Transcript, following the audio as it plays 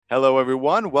Hello,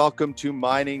 everyone. Welcome to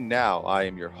Mining Now. I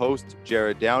am your host,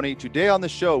 Jared Downey. Today on the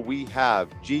show, we have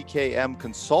GKM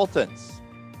Consultants,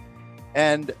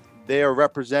 and they are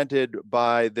represented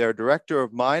by their Director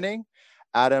of Mining,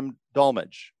 Adam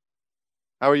Dulmage.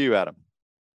 How are you, Adam?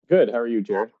 Good. How are you,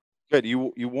 Jared? Good.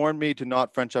 You warned me to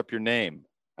not French up your name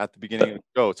at the beginning of the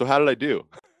show. So how did I do?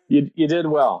 You did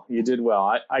well. You did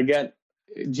well. I get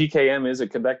GKM is a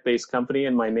Quebec-based company,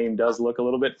 and my name does look a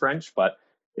little bit French, but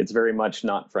it's very much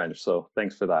not French. So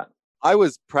thanks for that. I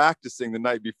was practicing the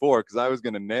night before because I was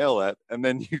going to nail it, and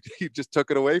then you just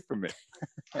took it away from me.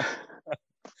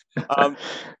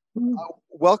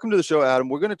 Welcome to the show, Adam.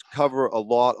 We're going to cover a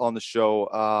lot on the show.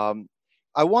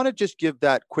 I want to just give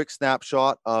that quick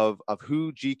snapshot of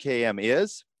who GKM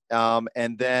is,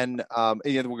 and then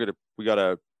we got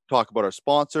to talk about our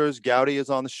sponsors. Gowdy is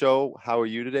on the show. How are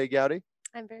you today, Gowdy?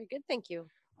 I'm very good, thank you.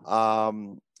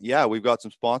 Yeah, we've got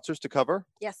some sponsors to cover.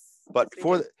 Yes. But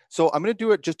so I'm going to do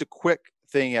it just a quick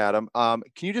thing, Adam. Can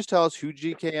you just tell us who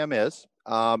GKM is,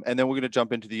 and then we're going to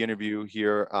jump into the interview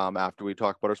here after we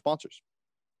talk about our sponsors.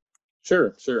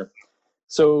 Sure.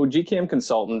 So GKM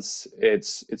Consultants,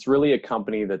 it's really a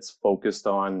company that's focused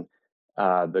on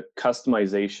the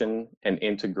customization and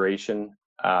integration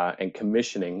and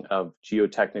commissioning of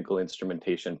geotechnical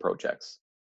instrumentation projects.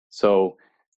 So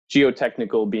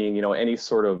geotechnical being, any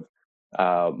sort of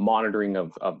monitoring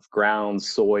of ground,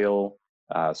 soil,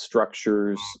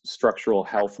 structures, structural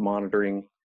health monitoring,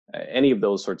 any of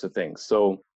those sorts of things.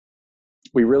 So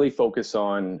we really focus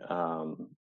on,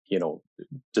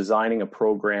 designing a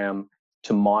program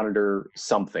to monitor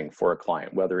something for a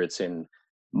client, whether it's in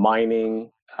mining,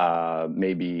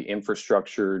 maybe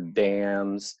infrastructure,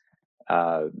 dams,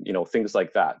 things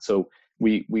like that. So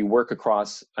we work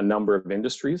across a number of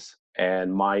industries,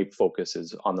 and my focus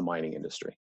is on the mining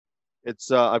industry.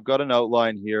 It's I've got an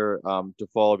outline here to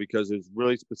follow because there's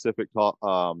really specific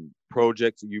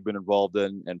projects that you've been involved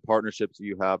in and partnerships that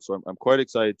you have. So I'm quite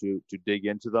excited to dig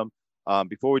into them.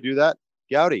 Before we do that,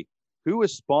 Gowdy, who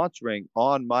is sponsoring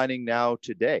on Mining Now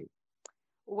today?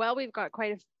 Well, we've got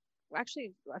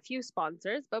a few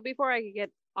sponsors, but before I get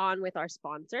on with our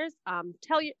sponsors,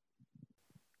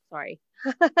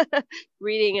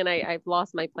 reading and I've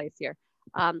lost my place here.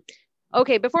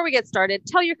 Okay, before we get started,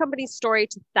 tell your company's story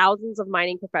to thousands of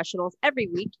mining professionals every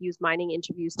week. Use mining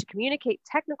interviews to communicate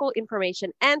technical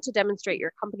information and to demonstrate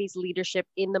your company's leadership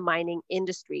in the mining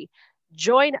industry.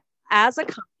 Join as a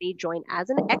company, join as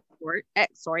an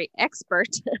expert,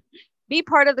 be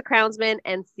part of the Crownsman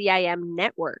and CIM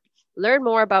network. Learn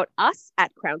more about us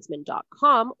at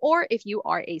crownsman.com, or if you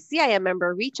are a CIM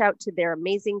member, reach out to their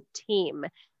amazing team.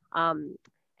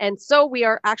 And so we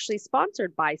are actually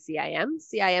sponsored by CIM.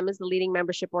 CIM is the leading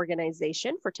membership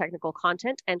organization for technical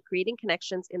content and creating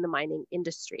connections in the mining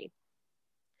industry.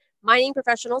 Mining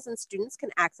professionals and students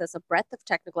can access a breadth of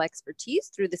technical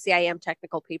expertise through the CIM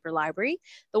Technical Paper Library,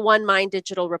 the One Mine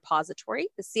Digital Repository,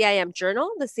 the CIM Journal,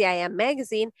 the CIM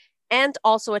Magazine, and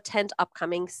also attend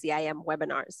upcoming CIM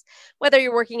webinars. Whether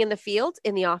you're working in the field,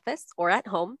 in the office, or at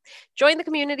home, join the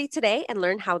community today and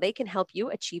learn how they can help you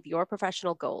achieve your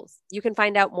professional goals. You can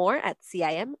find out more at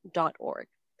cim.org.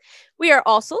 We are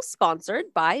also sponsored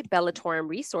by Bellatorum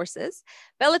Resources.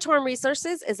 Bellatorum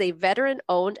Resources is a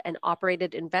veteran-owned and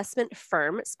operated investment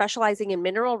firm specializing in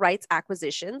mineral rights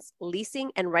acquisitions,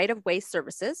 leasing and right-of-way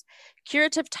services,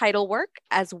 curative title work,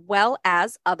 as well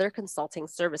as other consulting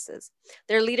services.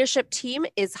 Their leadership team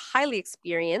is highly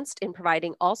experienced in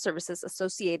providing all services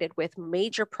associated with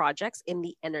major projects in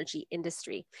the energy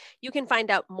industry. You can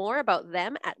find out more about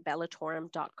them at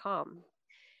bellatorum.com.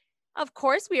 Of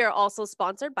course, we are also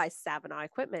sponsored by Savona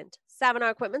Equipment. Savona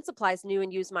Equipment supplies new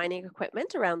and used mining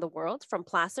equipment around the world, from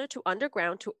placer to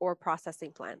underground to ore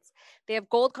processing plants. They have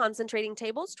gold concentrating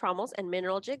tables, trommels, and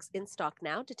mineral jigs in stock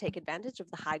now to take advantage of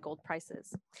the high gold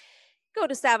prices. Go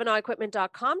to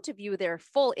SavonaEquipment.com to view their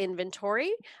full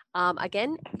inventory.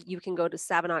 Again, you can go to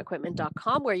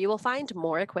SavonaEquipment.com where you will find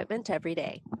more equipment every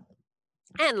day.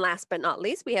 And last but not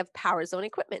least, we have Power Zone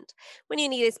Equipment. When you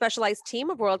need a specialized team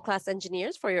of world-class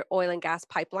engineers for your oil and gas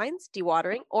pipelines,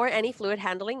 dewatering, or any fluid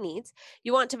handling needs,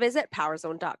 you want to visit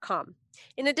powerzone.com.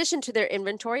 In addition to their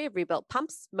inventory of rebuilt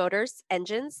pumps, motors,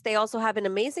 engines, they also have an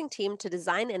amazing team to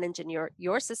design and engineer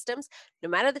your systems, no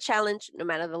matter the challenge, no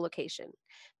matter the location.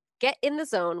 Get in the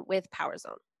zone with Power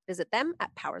Zone. Visit them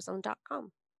at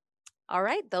powerzone.com. All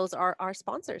right, those are our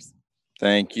sponsors.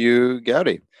 Thank you,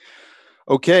 Gowdy.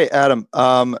 Okay, Adam,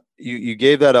 you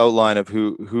gave that outline of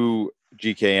who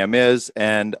GKM is,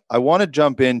 and I want to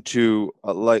jump into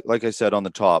like I said on the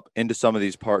top, into some of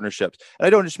these partnerships. And I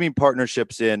don't just mean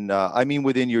partnerships in I mean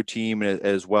within your team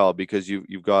as well, because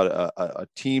you've got a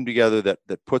team together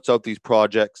that puts out these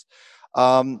projects.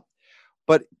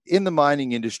 But in the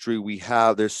mining industry,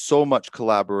 there's so much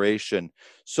collaboration.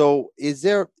 So is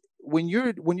there, when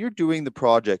you're doing the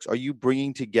projects, are you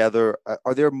bringing together,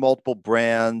 are there multiple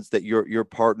brands that you're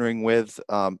partnering with,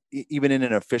 even in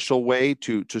an official way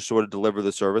to sort of deliver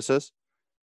the services?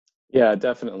 Yeah,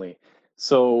 definitely.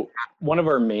 So one of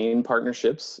our main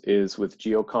partnerships is with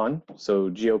Geocon. So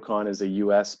Geocon is a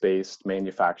US-based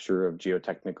manufacturer of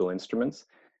geotechnical instruments.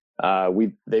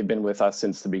 They've been with us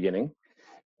since the beginning,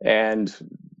 and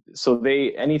so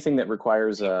anything that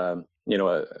requires a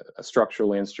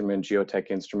structural instrument, geotech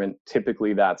instrument,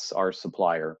 typically that's our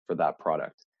supplier for that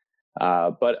product.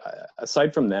 But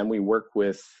aside from them, we work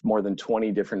with more than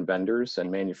 20 different vendors and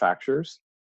manufacturers.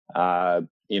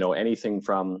 Anything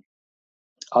from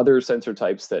other sensor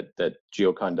types that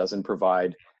Geocon doesn't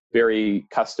provide, very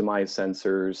customized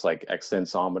sensors like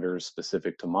extensometers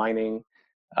specific to mining,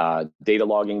 data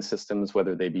logging systems,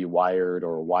 whether they be wired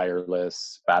or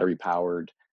wireless, battery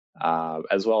powered,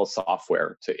 as well as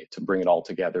software to bring it all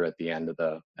together at the end of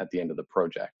the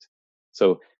project.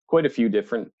 So quite a few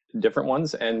different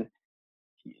ones. And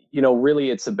really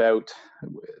it's about,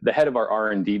 the head of our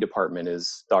R&D department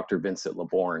is Dr. Vincent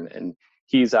Laborn, and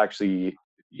he's actually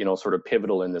sort of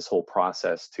pivotal in this whole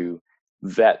process to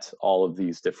vet all of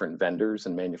these different vendors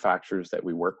and manufacturers that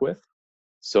we work with.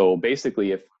 So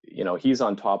basically, if he's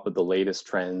on top of the latest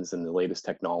trends and the latest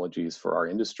technologies for our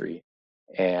industry,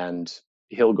 and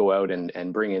he'll go out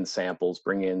and bring in samples,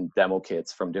 bring in demo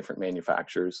kits from different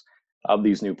manufacturers of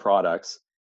these new products.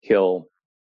 He'll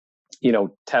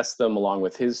test them along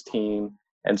with his team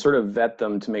and sort of vet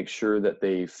them to make sure that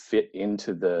they fit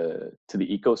into the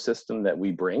ecosystem that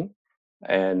we bring,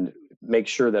 and make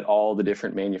sure that all the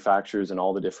different manufacturers and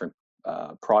all the different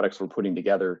products we're putting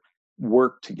together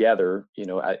work together,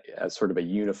 as sort of a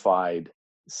unified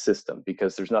system,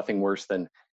 because there's nothing worse than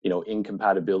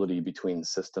incompatibility between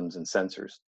systems and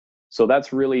sensors. So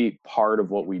that's really part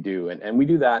of what we do, and we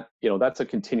do that. That's a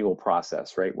continual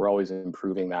process, right? We're always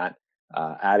improving that,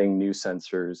 adding new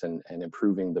sensors and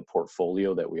improving the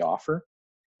portfolio that we offer.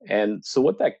 And so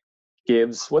what that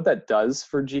does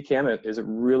for GKM is, it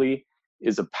really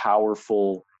is a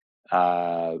powerful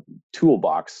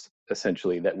toolbox,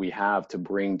 essentially, that we have to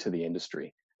bring to the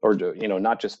industry, or to,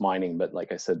 not just mining, but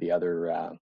like I said, the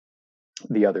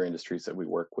other industries that we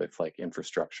work with, like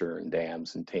infrastructure and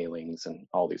dams and tailings and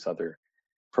all these other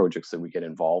projects that we get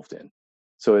involved in.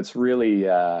 So it's really,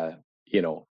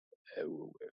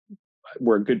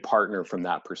 we're a good partner from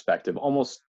that perspective.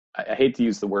 Almost, I hate to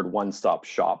use the word one-stop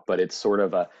shop, but it's sort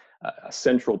of a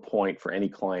central point for any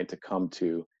client to come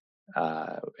to,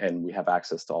 and we have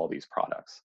access to all these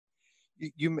products.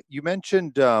 You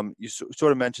mentioned,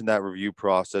 sort of mentioned that review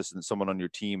process, and someone on your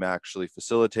team actually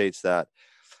facilitates that.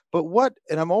 But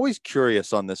and I'm always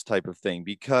curious on this type of thing,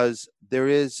 because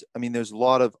there's a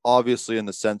lot of, obviously, in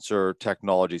the sensor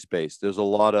technology space, there's a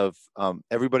lot of,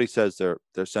 everybody says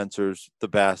their sensor's the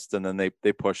best, and then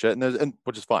they push it, and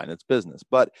which is fine, it's business.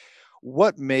 But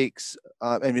what makes,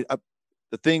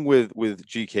 the thing with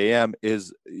GKM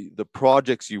is the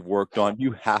projects you've worked on,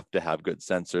 you have to have good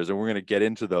sensors, and we're going to get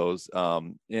into those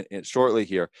shortly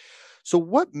here. So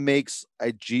what makes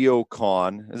a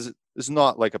Geocon, this is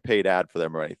not like a paid ad for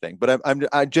them or anything, but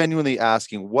I'm genuinely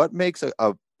asking, what makes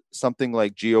something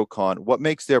like Geocon, what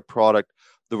makes their product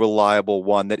the reliable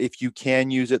one, that if you can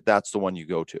use it, that's the one you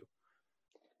go to?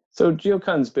 So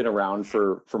Geocon's been around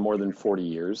for more than 40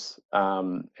 years,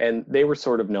 and they were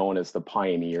sort of known as the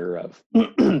pioneer of,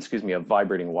 excuse me, of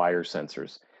vibrating wire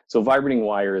sensors. So vibrating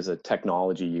wire is a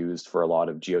technology used for a lot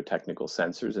of geotechnical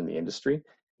sensors in the industry.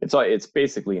 It's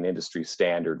basically an industry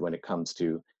standard when it comes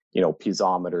to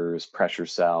piezometers, pressure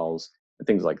cells, and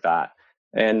things like that.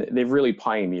 And they've really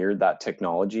pioneered that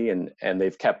technology, and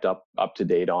they've kept up to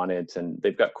date on it. And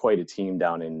they've got quite a team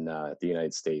down in the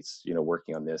United States,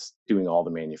 working on this, doing all the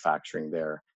manufacturing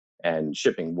there and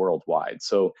shipping worldwide.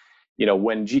 So,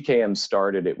 when GKM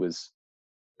started, it was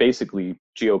basically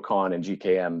Geocon and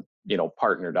GKM,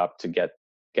 partnered up to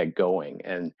get going,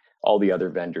 and all the other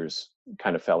vendors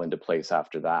kind of fell into place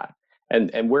after that.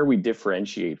 And where we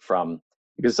differentiate from,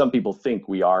 because some people think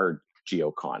we are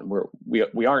Geocon,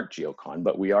 we aren't Geocon,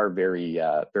 but we are very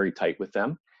very tight with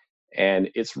them, and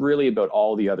it's really about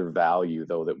all the other value,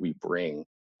 though, that we bring,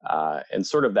 and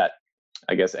sort of that,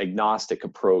 I guess, agnostic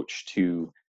approach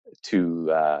to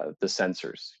the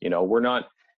sensors. We're not,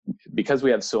 because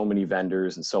we have so many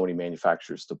vendors and so many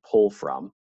manufacturers to pull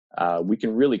from, we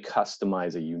can really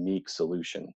customize a unique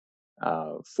solution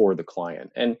for the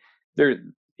client. And there,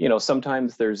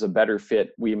 sometimes there's a better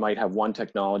fit. We might have one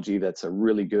technology that's a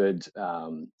really good,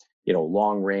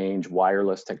 long range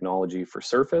wireless technology for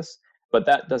surface, but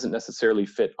that doesn't necessarily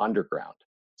fit underground.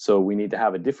 So we need to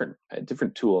have a different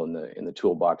tool in the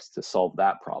toolbox to solve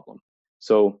that problem.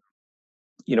 So,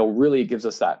 really it gives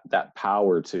us that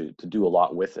power to do a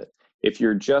lot with it. If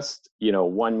you're just,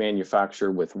 one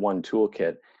manufacturer with one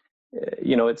toolkit,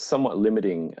 it's somewhat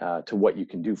limiting to what you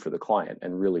can do for the client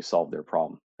and really solve their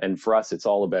problem. And for us, it's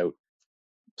all about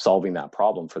solving that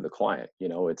problem for the client.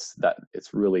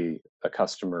 It's really a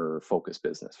customer focused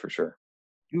business for sure.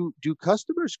 Do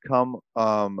customers come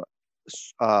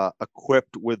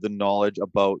equipped with the knowledge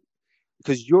about,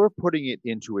 because you're putting it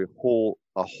into a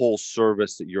whole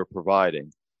service that you're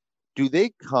providing? Do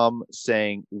they come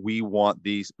saying we want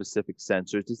these specific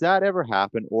sensors? Does that ever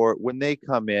happen? Or when they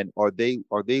come in, are they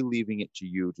leaving it to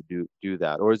you to do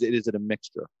that? Or is it a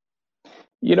mixture?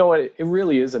 You know what? It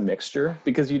really is a mixture,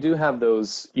 because you do have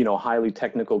those, highly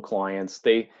technical clients.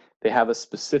 They have a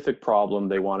specific problem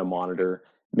they want to monitor.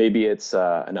 Maybe it's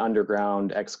an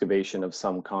underground excavation of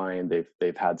some kind.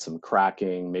 They've had some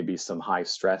cracking, maybe some high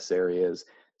stress areas.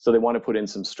 So they want to put in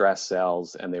some stress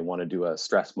cells and they want to do a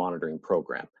stress monitoring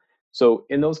program. So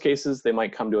in those cases, they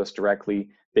might come to us directly.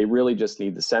 They really just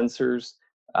need the sensors.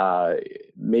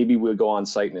 Maybe we'll go on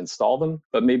site and install them,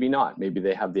 but maybe not. Maybe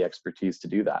they have the expertise to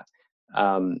do that.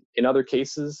 In other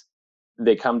cases,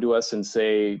 they come to us and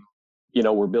say,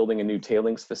 we're building a new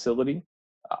tailings facility.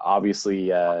 Obviously,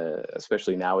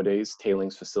 especially nowadays,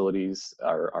 tailings facilities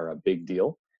are a big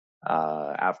deal.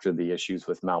 After the issues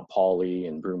with Mount Poly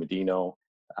and Brumadinho,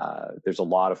 there's a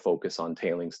lot of focus on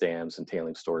tailings dams and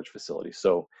tailings storage facilities.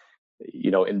 So,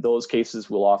 in those cases,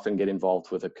 we'll often get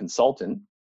involved with a consultant,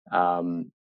 a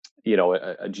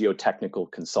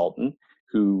geotechnical consultant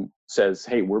who says,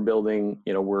 hey, we're building,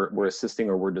 we're assisting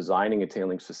or we're designing a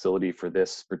tailings facility for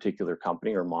this particular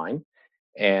company or mine.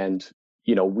 And,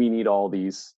 we need all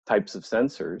these types of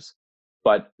sensors,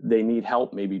 but they need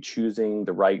help maybe choosing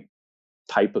the right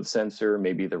type of sensor,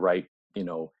 maybe the right,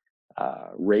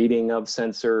 rating of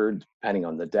sensor, depending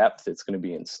on the depth it's going to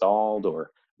be installed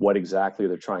or what exactly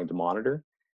they're trying to monitor.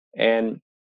 And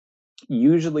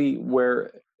usually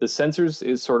where the sensors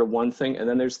is sort of one thing, and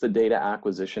then there's the data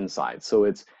acquisition side. So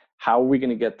it's how are we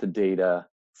going to get the data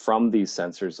from these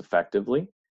sensors effectively?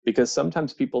 Because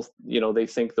sometimes people, they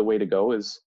think the way to go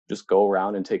is just go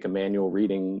around and take a manual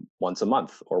reading once a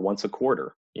month or once a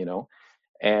quarter,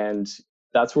 and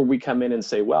that's where we come in and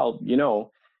say, well,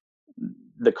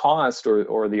 the cost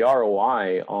or the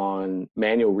ROI on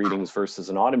manual readings versus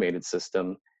an automated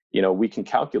system, we can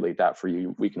calculate that for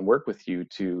you. We can work with you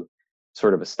to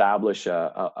sort of establish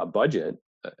a budget,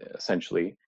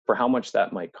 essentially, for how much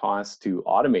that might cost to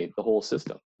automate the whole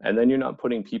system. And then you're not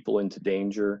putting people into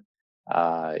danger.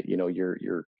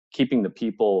 You're keeping the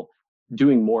people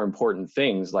doing more important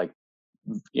things like,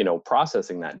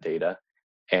 processing that data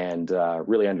and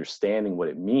really understanding what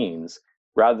it means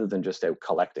rather than just out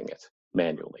collecting it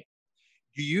manually.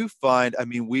 Do you find, I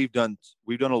mean, we've done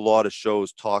a lot of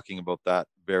shows talking about that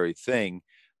very thing.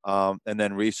 And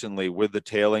then recently with the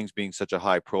tailings being such a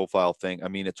high profile thing, I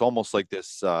mean, it's almost like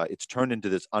this, it's turned into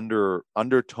this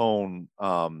undertone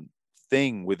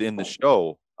thing within the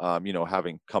show,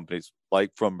 having companies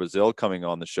like from Brazil coming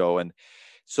on the show. And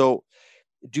so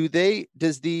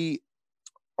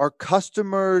are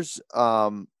customers,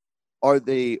 are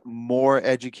they more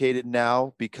educated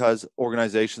now because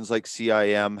organizations like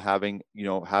CIM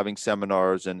having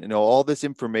seminars and all this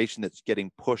information that's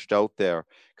getting pushed out there,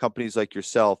 companies like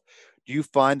yourself, do you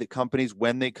find that companies,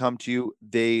 when they come to you,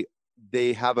 they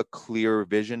have a clearer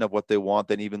vision of what they want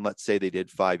than even, let's say, they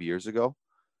did 5 years ago?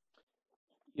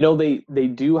 They've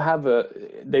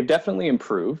definitely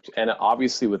improved. And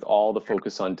obviously with all the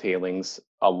focus on tailings,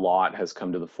 a lot has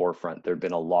come to the forefront. There've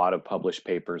been a lot of published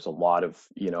papers, a lot of,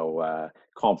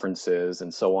 conferences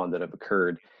and so on that have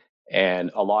occurred, and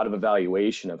a lot of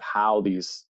evaluation of how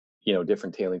these,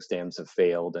 different tailings dams have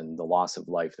failed and the loss of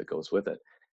life that goes with it.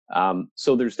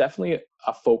 So there's definitely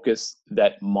a focus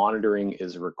that monitoring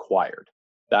is required.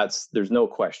 There's no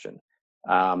question.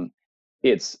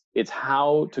 It's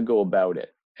how to go about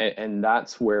it. And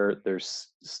that's where there's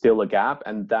still a gap,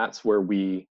 and that's where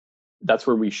we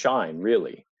shine,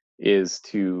 really, is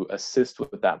to assist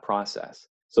with that process.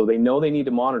 So they know they need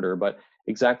to monitor, but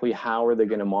exactly how are they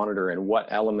going to monitor, and what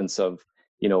elements of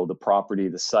the property,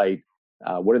 the site,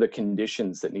 what are the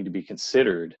conditions that need to be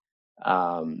considered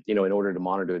in order to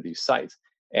monitor these sites?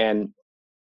 And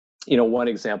one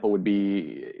example would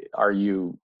be, are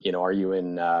you are you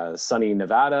in sunny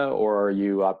Nevada, or are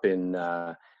you up in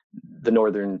the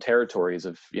northern territories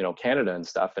of Canada and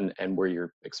stuff, and where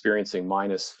you're experiencing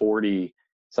 -40,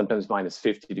 sometimes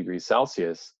 -50 degrees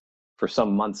Celsius for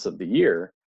some months of the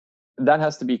year. That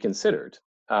has to be considered.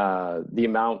 The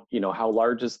amount, how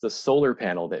large is the solar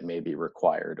panel that may be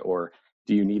required, or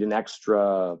do you need an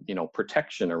extra,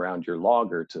 protection around your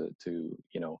logger to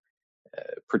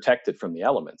protect it from the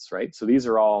elements, right? So these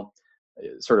are all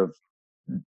sort of,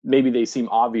 maybe they seem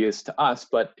obvious to us,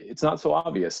 but it's not so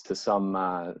obvious to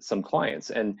some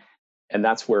clients, and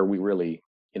that's where we really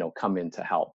come in to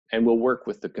help. And we'll work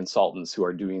with the consultants who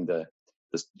are doing the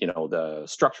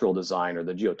structural design or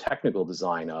the geotechnical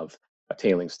design of a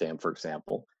tailings dam, for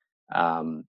example,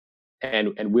 and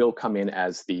we'll come in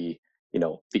as the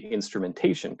the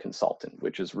instrumentation consultant,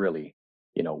 which is really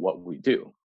what we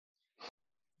do.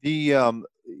 The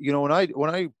when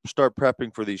I start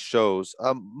prepping for these shows,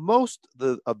 most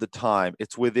of the time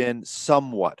it's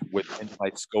somewhat within my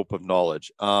scope of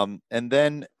knowledge. And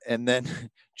then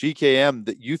GKM,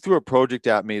 that you threw a project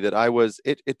at me that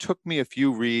it took me a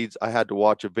few reads. I had to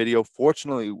watch a video.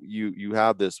 Fortunately, you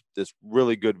have this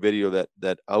really good video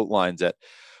that outlines it.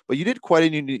 But you did quite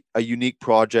a unique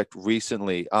project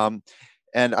recently. And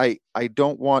I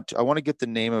want to get the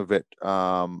name of it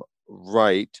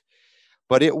right.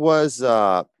 But it was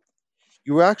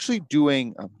you were actually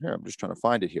doing here, I'm just trying to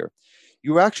find it here.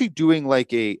 You were actually doing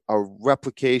like a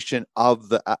replication of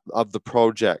the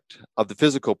project, of the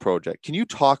physical project. Can you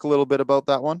talk a little bit about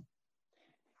that one?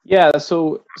 Yeah,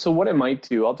 so what I might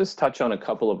do, I'll just touch on a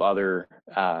couple of other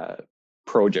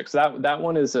projects. That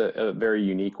one is a very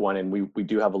unique one, and we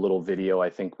do have a little video I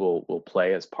think we'll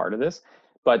play as part of this.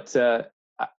 But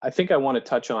I think I want to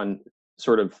touch on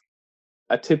sort of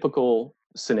a typical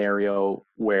scenario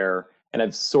where, and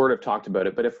I've sort of talked about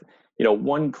it, but if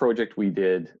one project we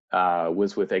did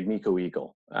was with Agnico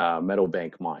Eagle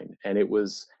Meadowbank mine, and it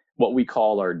was what we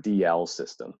call our DL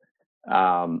system.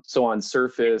 So on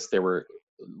surface there were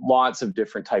lots of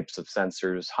different types of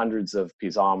sensors, hundreds of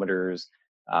piezometers,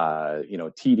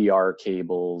 TDR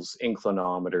cables,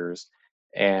 inclinometers,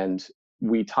 and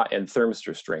and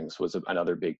thermistor strings was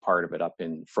another big part of it up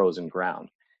in frozen ground.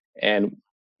 And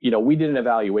we did an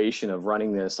evaluation of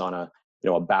running this on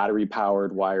a battery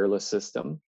powered wireless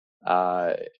system,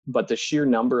 but the sheer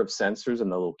number of sensors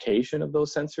and the location of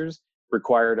those sensors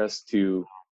required us to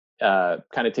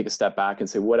kind of take a step back and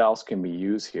say, what else can we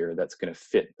use here that's going to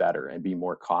fit better and be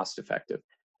more cost effective?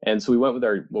 And so we went with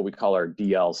what we call our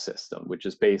DL system, which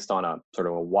is based on a sort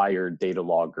of a wired data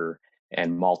logger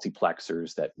and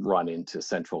multiplexers that run into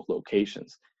central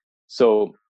locations.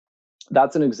 So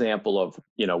that's an example of,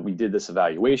 we did this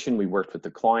evaluation, we worked with the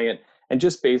client, and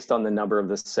just based on the number of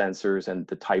the sensors and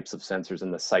the types of sensors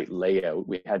and the site layout,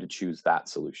 we had to choose that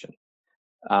solution.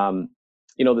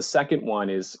 The second one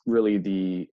is really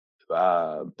the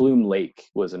Bloom Lake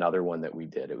was another one that we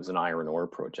did. It was an iron ore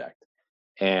project.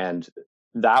 And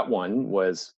that one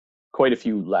was quite a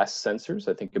few less sensors,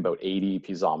 I think about 80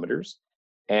 piezometers.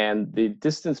 And the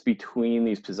distance between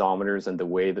these piezometers and the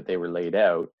way that they were laid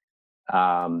out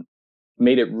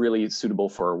made it really suitable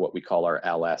for what we call our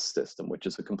LS system, which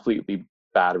is a completely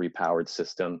battery powered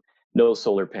system, no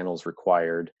solar panels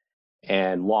required,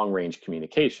 and long range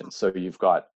communication. So you've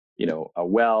got, a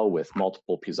well with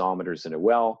multiple piezometers in a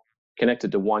well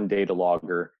connected to one data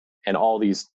logger, and all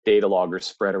these data loggers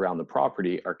spread around the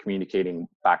property are communicating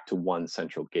back to one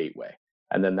central gateway.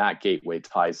 And then that gateway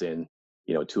ties in,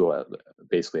 to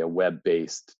basically a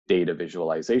web-based data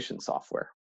visualization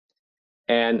software.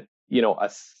 And a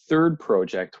third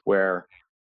project where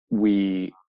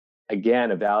we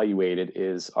again evaluated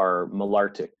is our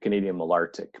Canadian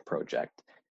Malartic project.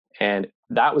 And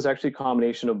that was actually a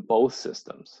combination of both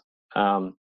systems.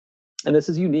 And this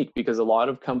is unique because a lot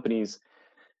of companies,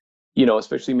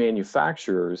 especially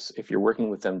manufacturers, if you're working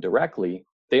with them directly,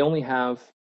 they only have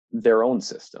their own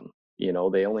system.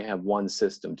 They only have one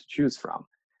system to choose from.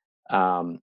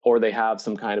 Or they have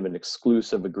some kind of an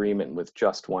exclusive agreement with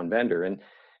just one vendor.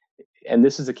 And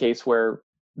this is a case where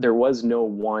there was no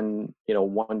one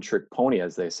trick pony,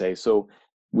 as they say. So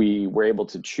we were able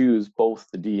to choose both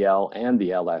the DL and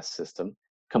the LS system,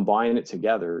 combine it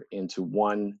together into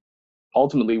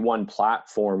ultimately one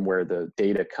platform where the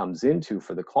data comes into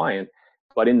for the client.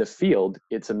 But in the field,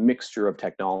 it's a mixture of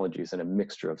technologies and a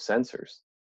mixture of sensors.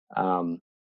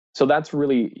 So that's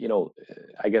really,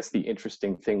 I guess the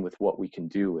interesting thing with what we can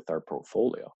do with our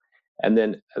portfolio. And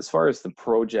then as far as the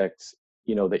projects,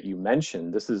 that you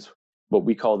mentioned, this is what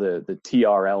we call the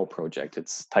TRL project.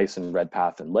 It's Tyson,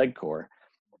 Redpath, and Legcore.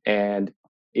 And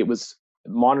it was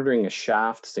monitoring a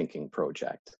shaft sinking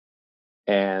project.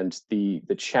 And the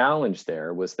challenge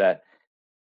there was that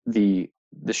the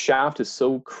shaft is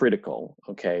so critical,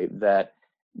 okay, that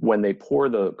when they pour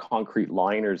the concrete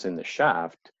liners in the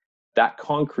shaft, that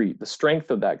concrete, the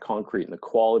strength of that concrete and the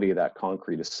quality of that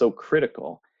concrete is so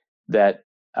critical that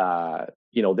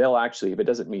they'll actually, if it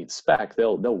doesn't meet spec,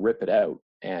 they'll rip it out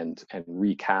and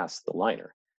recast the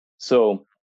liner. So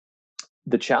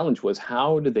the challenge was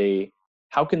how can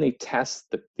they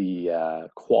test the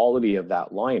quality of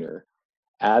that liner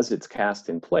as it's cast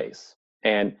in place?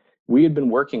 And we had been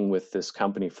working with this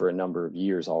company for a number of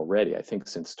years already, I think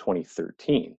since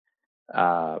 2013,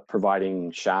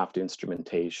 providing shaft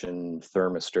instrumentation,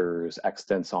 thermistors,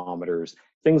 extensometers,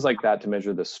 things like that to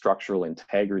measure the structural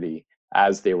integrity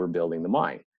as they were building the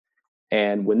mine.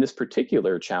 And when this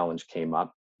particular challenge came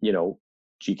up,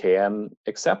 GKM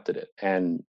accepted it.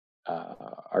 And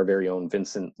our very own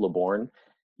Vincent Laborn,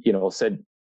 said,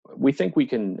 we think we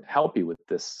can help you with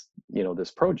this,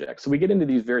 this project. So we get into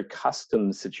these very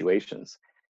custom situations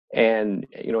and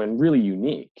really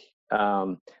unique.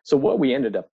 So what we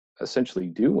ended up essentially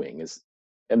doing is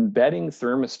embedding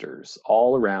thermistors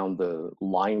all around the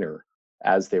liner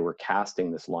as they were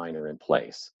casting this liner in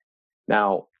place.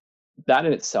 Now, that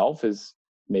in itself is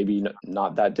maybe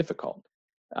not that difficult.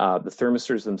 The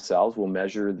thermistors themselves will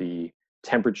measure the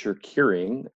temperature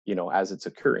curing, as it's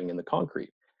occurring in the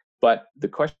concrete. But the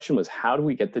question was, how do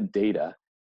we get the data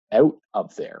out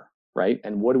of there, right?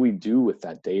 And what do we do with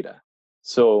that data?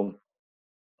 So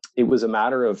it was a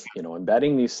matter of,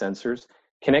 embedding these sensors,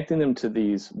 connecting them to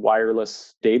these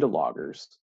wireless data loggers.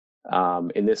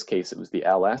 In this case, it was the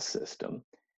LS system,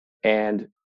 and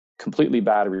completely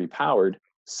battery powered,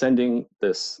 sending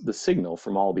the signal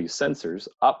from all these sensors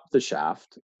up the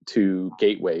shaft to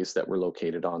gateways that were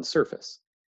located on surface.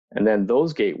 And then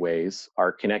those gateways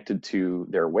are connected to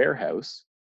their warehouse.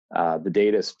 The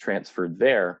data is transferred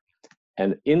there.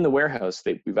 And in the warehouse,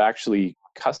 we've actually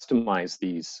customized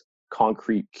these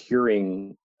concrete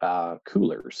curing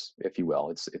coolers, if you will.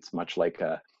 It's much like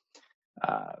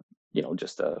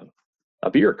just a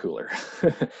beer cooler,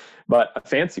 but a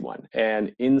fancy one.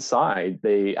 And inside,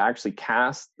 they actually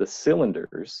cast the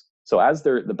cylinders. So as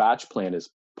the batch plant is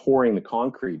pouring the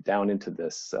concrete down into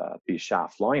these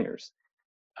shaft liners,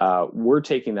 we're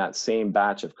taking that same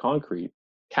batch of concrete,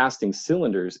 casting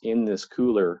cylinders in this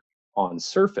cooler on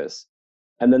surface,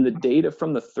 and then the data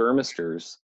from the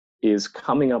thermistors is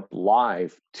coming up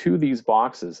live to these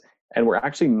boxes, and we're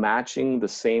actually matching the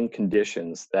same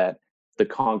conditions that the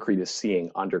concrete is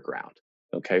seeing underground.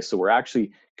 Okay, so we're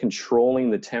actually controlling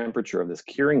the temperature of this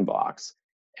curing box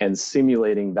and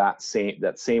simulating that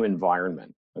same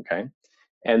environment. Okay,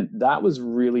 and that was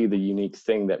really the unique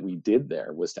thing that we did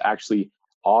there, was to actually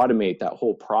automate that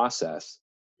whole process,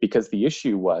 because the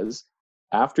issue was,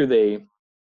 after they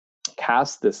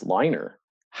cast this liner,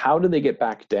 how do they get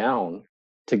back down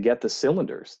to get the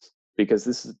cylinders? Because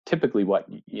this is typically what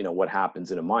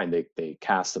happens in a mine. They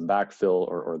cast some backfill,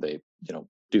 or they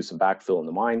do some backfill in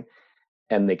the mine,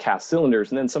 and they cast cylinders,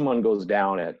 and then someone goes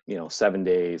down at 7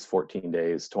 days, 14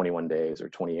 days, 21 days, or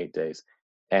 28 days,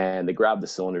 and they grab the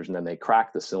cylinders, and then they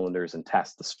crack the cylinders and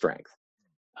test the strength.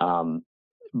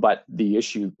 But the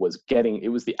issue was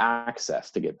the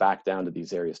access to get back down to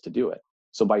these areas to do it.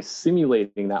 So by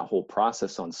simulating that whole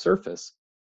process on surface,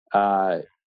 it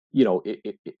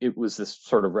was this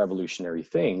sort of revolutionary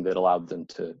thing that allowed them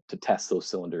to test those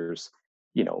cylinders,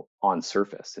 on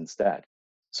surface instead.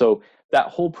 So that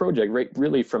whole project,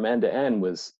 really from end to end,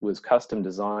 was custom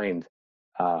designed,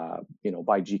 by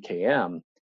GKM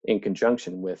in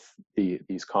conjunction with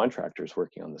these contractors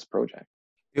working on this project.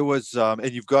 It was,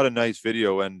 and you've got a nice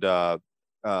video, and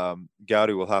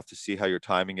Gowdy will have to see how your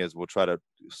timing is. We'll try to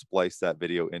splice that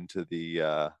video into the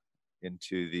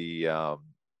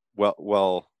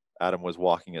well, Adam was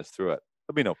walking us through it.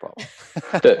 There'll be no problem.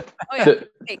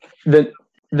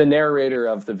 The narrator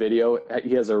of the video,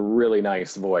 he has a really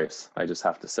nice voice, I just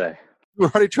have to say. We're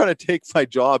already trying to take my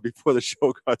job before the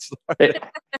show got started.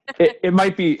 It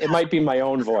might be my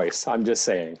own voice. I'm just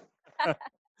saying.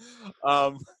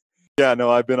 Yeah, no,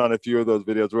 I've been on a few of those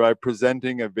videos where I'm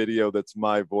presenting a video that's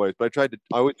my voice, but I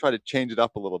always try to change it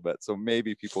up a little bit, so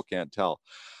maybe people can't tell.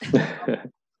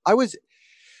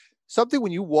 Something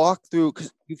when you walk through,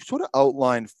 because you've sort of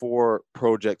outlined 4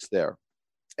 projects there,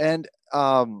 and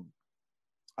I'm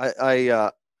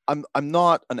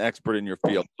not an expert in your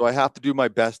field, so I have to do my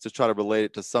best to try to relate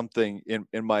it to something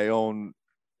in my own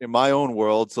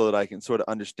world so that I can sort of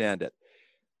understand it.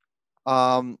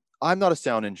 I'm not a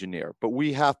sound engineer, but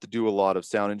we have to do a lot of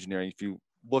sound engineering. If you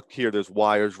look here, there's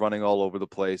wires running all over the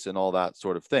place and all that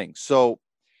sort of thing. So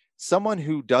someone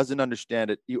who doesn't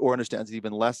understand it, or understands it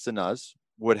even less than us,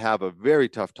 would have a very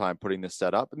tough time putting this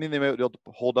set up. I mean, they may be able to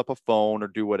hold up a phone or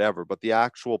do whatever, but the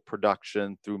actual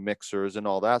production through mixers and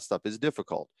all that stuff is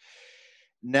difficult.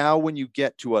 Now, when you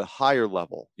get to a higher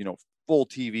level, full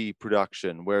TV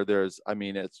production where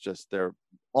it's just they're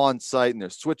on site and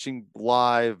they're switching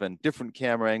live and different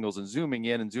camera angles and zooming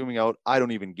in and zooming out. I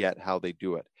don't even get how they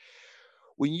do it.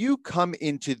 When you come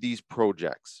into these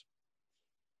projects,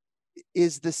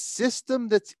 is the system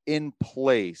that's in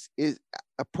place, is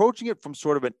approaching it from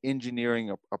sort of an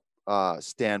engineering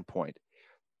standpoint,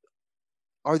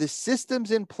 are the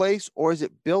systems in place, or is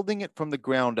it building it from the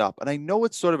ground up? And I know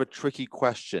it's sort of a tricky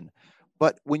question,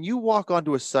 but when you walk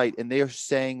onto a site and they are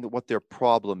saying that what their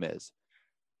problem is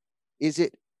do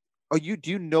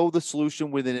you know the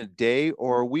solution within a day,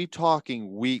 or are we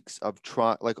talking weeks of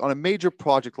like on a major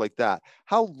project like that?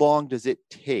 How long does it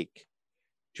take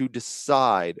to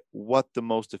decide what the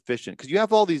most efficient, because you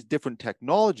have all these different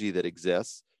technology that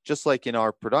exists, just like in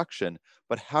our production,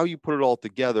 but how you put it all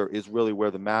together is really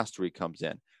where the mastery comes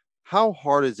in. How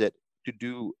hard is it to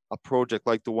do a project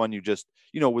like the one you just,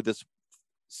 with this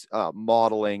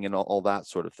modeling and all that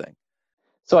sort of thing?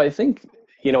 So I think,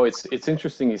 it's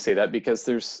interesting you say that,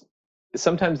 because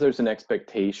sometimes there's an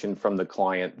expectation from the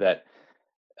client that,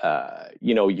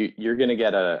 you're going to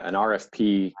get an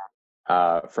RFP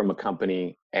from a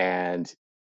company, and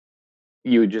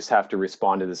you would just have to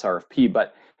respond to this RFP.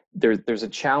 But there's a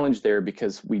challenge there,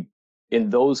 because in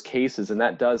those cases, and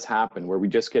that does happen, where we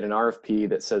just get an RFP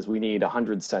that says we need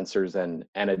 100 sensors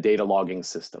and a data logging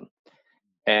system,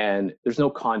 and there's no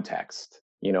context,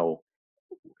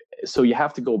 so you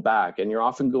have to go back, and you're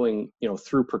often going,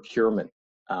 through procurement,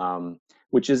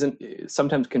 which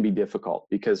sometimes can be difficult,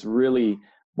 because really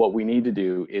what we need to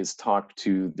do is talk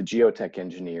to the geotech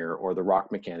engineer or the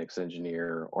rock mechanics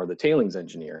engineer or the tailings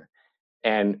engineer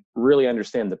and really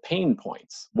understand the pain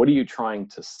points. What are you trying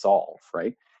to solve,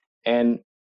 right? And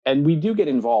we do get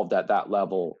involved at that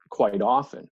level quite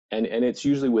often. And it's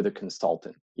usually with a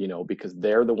consultant, because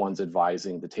they're the ones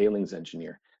advising the tailings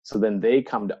engineer. So then they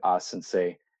come to us and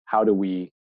say, how do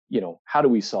we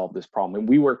solve this problem? And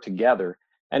we work together.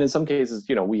 And in some cases,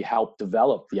 we help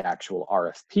develop the actual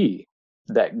RFP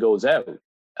that goes out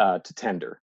to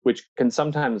tender, which can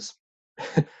sometimes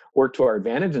work to our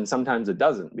advantage, and sometimes it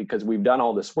doesn't, because we've done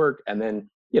all this work and then,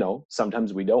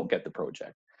 sometimes we don't get the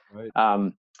project.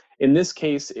 Right. In this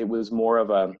case, it was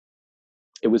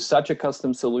such a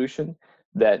custom solution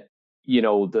that,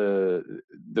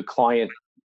 the client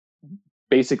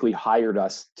basically hired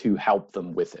us to help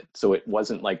them with it. So it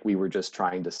wasn't like we were just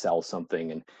trying to sell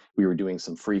something and we were doing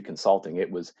some free consulting. It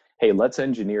was, hey, let's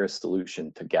engineer a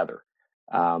solution together.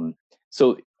 And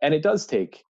it does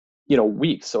take,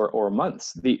 weeks or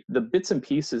months. The bits and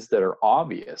pieces that are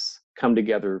obvious come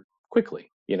together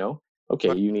quickly.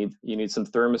 Okay, you need some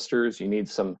thermistors, you need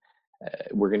some,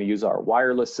 we're going to use our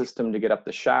wireless system to get up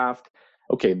the shaft.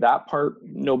 Okay, that part,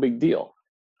 no big deal.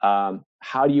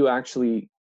 How do you actually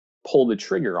pull the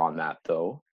trigger on that,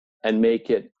 though, and make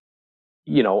it,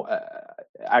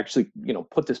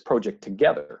 put this project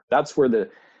together? That's where the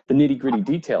nitty gritty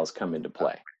details come into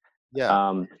play.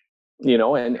 Yeah.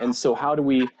 And so how do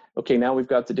we, okay, now we've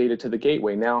got the data to the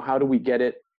gateway. Now, how do we get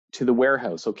it to the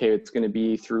warehouse? Okay, it's going to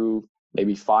be through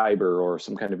maybe fiber or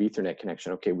some kind of Ethernet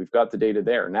connection. Okay, we've got the data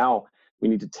there. Now we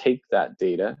need to take that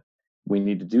data. We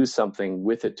need to do something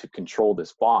with it to control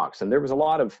this box. And there was a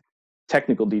lot of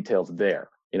technical details there,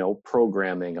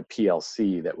 programming a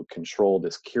PLC that would control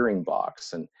this curing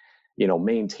box and,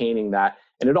 maintaining that.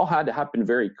 And it all had to happen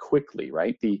very quickly,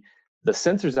 right? The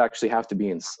sensors actually have to be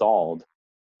installed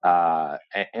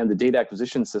and the data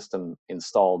acquisition system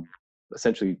installed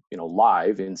essentially,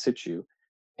 live in situ,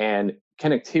 and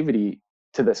connectivity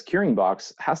to this curing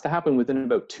box has to happen within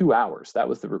about 2 hours. That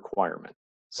was the requirement.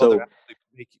 So they're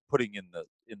actually putting in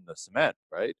the cement,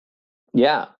 right?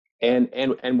 Yeah. And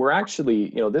we're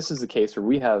actually, this is the case where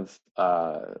we have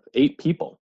 8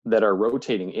 people that are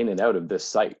rotating in and out of this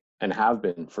site and have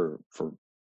been for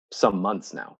some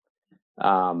months now.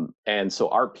 And so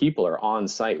our people are on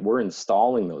site. We're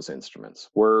installing those instruments.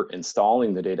 We're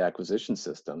installing the data acquisition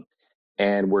system,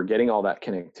 and we're getting all that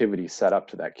connectivity set up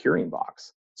to that curing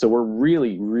box. So we're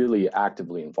really, really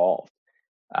actively involved.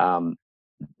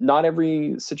 Not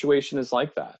every situation is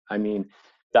like that. I mean,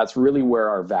 that's really where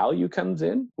our value comes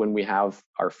in, when we have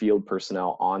our field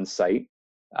personnel on site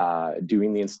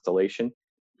doing the installation,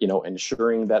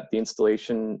 ensuring that the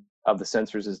installation of the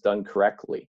sensors is done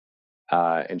correctly,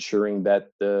 ensuring that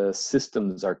the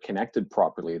systems are connected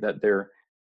properly, that they're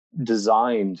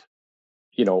designed,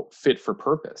 fit for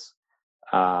purpose.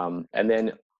 And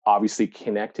then obviously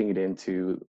connecting it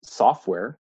into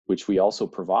software, which we also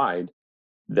provide,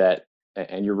 that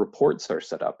and your reports are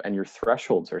set up and your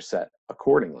thresholds are set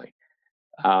accordingly.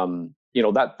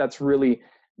 That's really,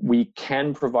 we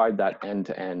can provide that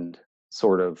end-to-end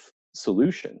sort of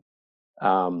solution.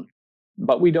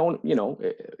 But we don't,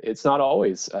 it's not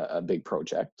always a big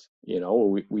project.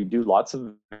 We do lots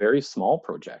of very small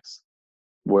projects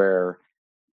where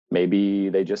maybe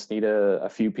they just need a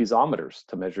few piezometers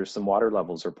to measure some water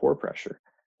levels or pore pressure.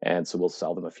 And so we'll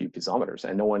sell them a few piezometers,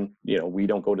 and no one, we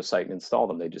don't go to site and install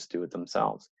them. They just do it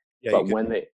themselves. Yeah, But when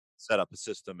they set up a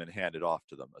system and hand it off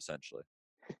to them, essentially.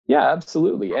 Yeah,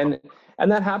 absolutely. And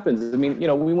that happens. I mean,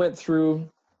 we went through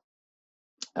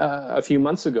a few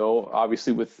months ago,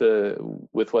 obviously with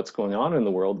what's going on in the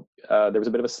world, there was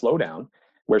a bit of a slowdown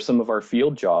where some of our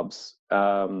field jobs,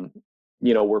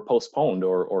 were postponed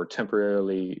or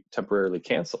temporarily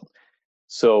canceled.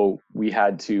 So we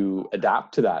had to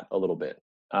adapt to that a little bit.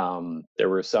 There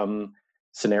were some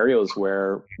scenarios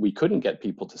where we couldn't get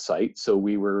people to site, so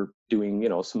we were doing,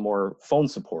 some more phone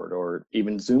support or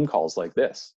even Zoom calls like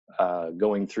this,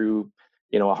 going through,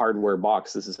 a hardware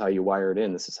box. This is how you wire it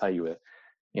in. This is how you,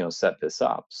 set this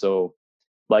up. So,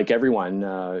 like everyone,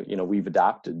 we've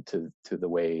adapted to the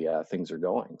way things are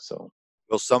going. So,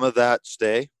 will some of that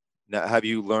stay? Now, have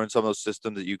you learned some of those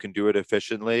systems that you can do it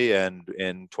efficiently, and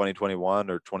in 2021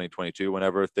 or 2022,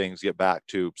 whenever things get back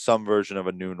to some version of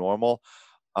a new normal,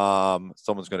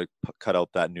 someone's going to cut out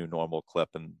that new normal clip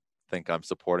and think I'm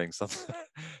supporting something?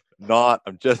 Not,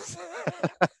 I'm just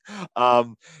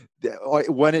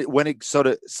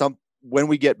when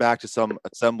we get back to some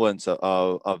semblance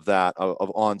of that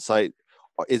of on-site,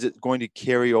 is it going to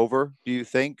carry over, do you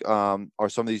think? Are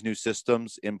some of these new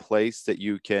systems in place that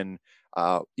you can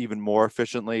even more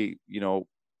efficiently,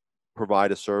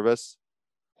 provide a service?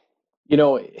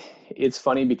 It's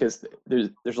funny because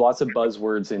there's lots of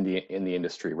buzzwords in the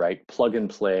industry, right? Plug and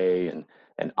play and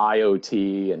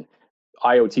IoT, and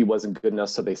IoT wasn't good enough,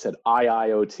 so they said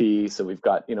IIoT. So we've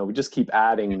got, we just keep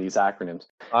adding these acronyms.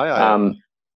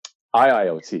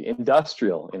 IIoT,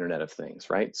 Industrial Internet of Things,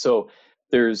 right? So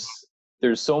there's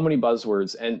so many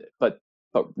buzzwords, but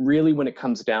really when it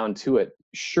comes down to it,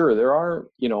 sure, there are,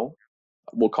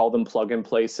 we'll call them plug and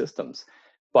play systems,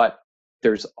 but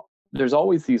there's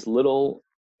always these little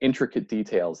intricate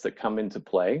details that come into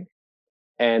play.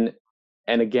 And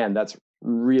again, that's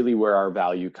really where our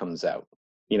value comes out.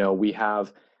 We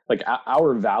have, like,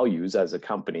 our values as a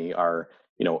company are,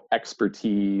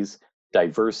 expertise,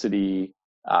 diversity,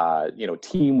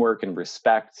 teamwork and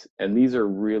respect. And these are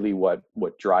really what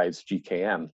drives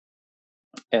GKM.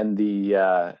 And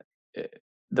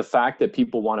the fact that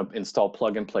people want to install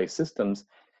plug and play systems,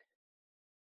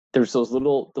 there's those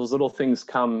little things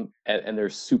come, and they're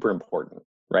super important,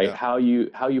 right? Yeah. How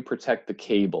you protect the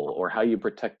cable, or how you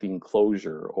protect the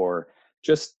enclosure, or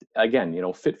just, again,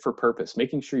 fit for purpose,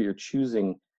 making sure you're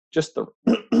choosing just the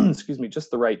excuse me,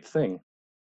 just the right thing.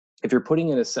 If you're putting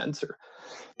in a sensor,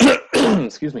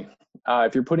 excuse me,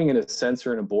 if you're putting in a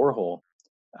sensor in a borehole,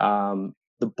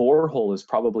 the borehole is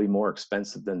probably more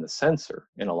expensive than the sensor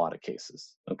in a lot of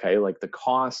cases. Okay, like the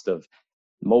cost of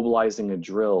mobilizing a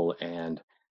drill and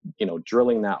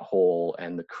drilling that hole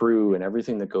and the crew and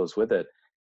everything that goes with it,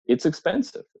 it's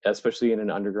expensive, especially in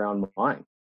an underground mine.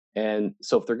 And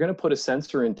so if they're going to put a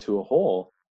sensor into a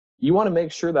hole, you want to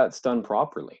make sure that's done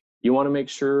properly. You want to make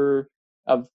sure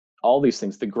of all these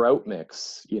things. The grout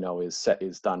mix,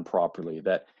 is done properly,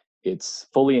 that it's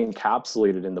fully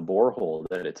encapsulated in the borehole,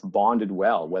 that it's bonded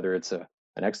well, whether it's an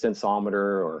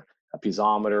extensometer or a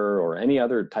piezometer or any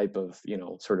other type of,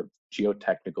 sort of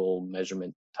geotechnical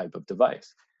measurement type of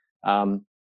device. And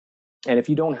if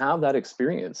you don't have that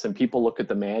experience, and people look at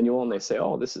the manual and they say,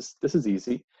 "Oh, this is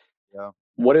easy." Yeah.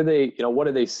 What are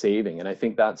they saving? And I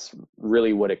think that's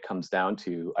really what it comes down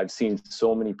to. I've seen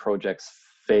so many projects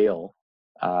fail,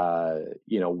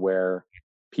 where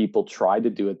people try to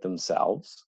do it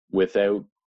themselves without,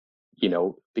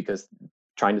 because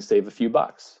trying to save a few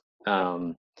bucks.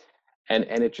 And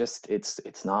it just,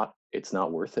 it's not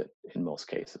worth it in most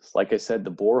cases. Like I said,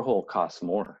 the borehole costs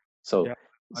more. So yeah,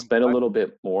 spend a little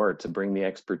bit more to bring the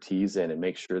expertise in and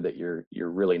make sure that you're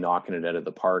really knocking it out of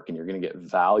the park, and you're going to get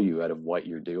value out of what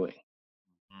you're doing.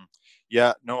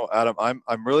 Yeah, no, Adam,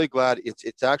 I'm really glad.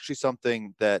 It's actually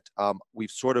something that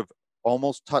we've sort of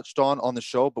almost touched on the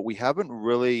show, but we haven't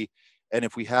really, and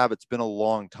if we have, it's been a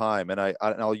long time. And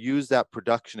I'll use that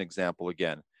production example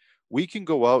again. We can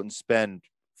go out and spend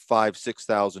 $5,000,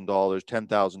 $6,000,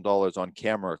 $10,000 on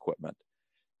camera equipment.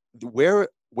 Where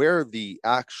the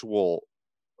actual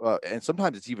and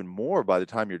sometimes it's even more by the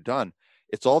time you're done.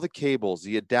 It's all the cables,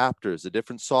 the adapters, the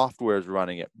different softwares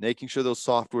running it, making sure those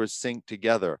softwares sync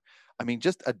together. I mean,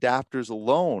 just adapters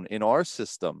alone in our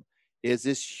system is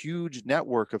this huge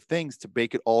network of things to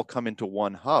make it all come into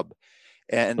one hub.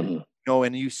 And, Mhm.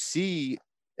 and you see,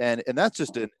 and that's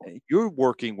just you're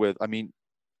working with, I mean,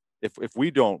 if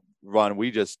we don't run,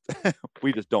 we just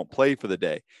we just don't play for the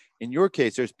day. In your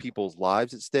case, there's people's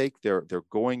lives at stake. They're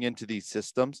going into these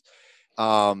systems.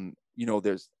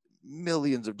 There's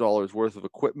millions of dollars worth of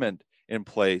equipment in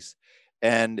place,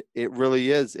 and it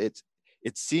really is. It's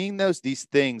seeing these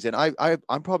things, and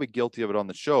I'm probably guilty of it on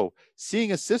the show.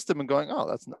 Seeing a system and going,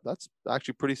 oh, that's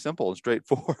actually pretty simple and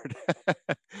straightforward.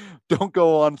 Don't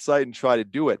go on site and try to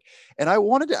do it. And I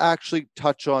wanted to actually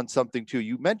touch on something too.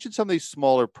 You mentioned some of these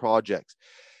smaller projects.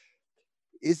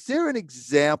 Is there an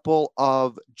example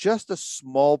of just a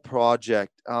small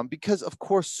project? Because of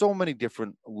course, so many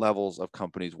different levels of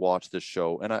companies watch this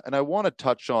show, and I want to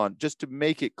touch on, just to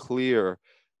make it clear,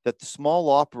 that the small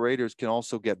operators can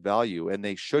also get value, and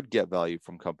they should get value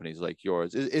from companies like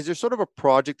yours. Is there sort of a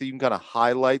project that you can kind of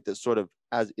highlight that sort of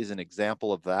is an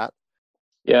example of that?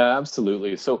 Yeah,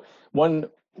 absolutely. So one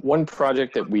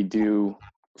project that we do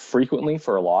frequently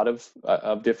for a lot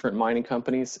of different mining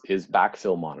companies is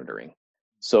backfill monitoring.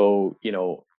 So,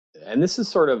 and this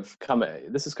has come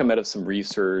out of some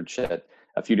research at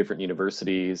a few different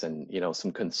universities, and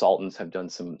some consultants have done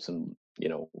some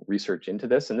research into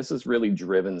this, and this has really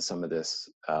driven some of this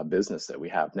business that we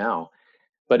have now.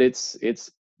 But it's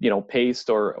paste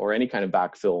or any kind of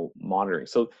backfill monitoring.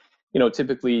 So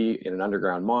typically in an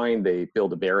underground mine, they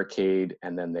build a barricade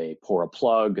and then they pour a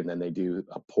plug and then they do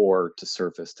a pour to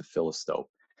surface to fill a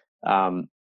stope.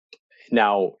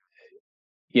 Now,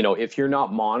 if you're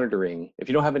not monitoring, if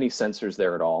you don't have any sensors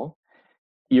there at all,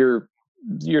 you're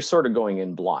sort of going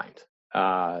in blind.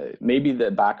 Maybe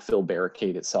the backfill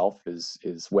barricade itself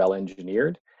is well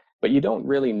engineered, but you don't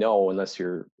really know unless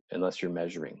you're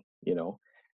measuring.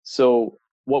 So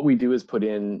what we do is put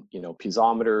in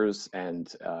piezometers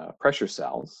and pressure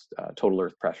cells, total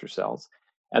earth pressure cells,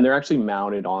 and they're actually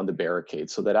mounted on the barricade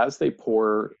so that as they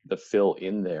pour the fill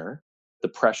in there, the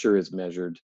pressure is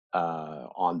measured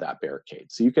on that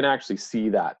barricade. So you can actually see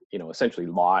that essentially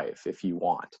live if you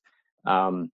want.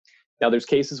 Now there's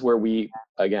cases where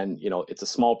again, it's a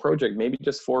small project, maybe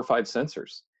just 4 or 5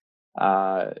 sensors.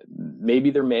 Maybe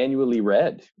they're manually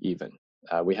read even.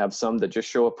 We have some that just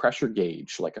show a pressure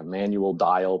gauge, like a manual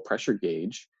dial pressure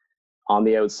gauge on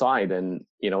the outside. And,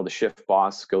 the shift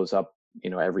boss goes up,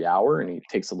 every hour and he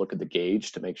takes a look at the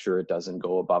gauge to make sure it doesn't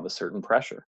go above a certain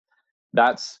pressure.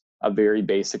 That's a very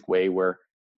basic way where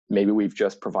maybe we've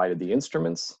just provided the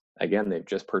instruments. Again, they've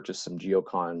just purchased some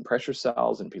geocon pressure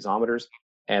cells and piezometers,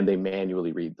 and they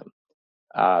manually read them.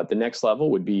 The next level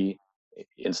would be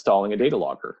installing a data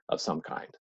logger of some kind.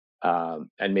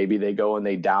 And maybe they go and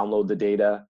they download the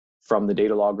data from the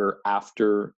data logger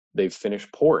after they've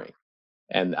finished pouring.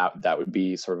 And that would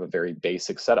be sort of a very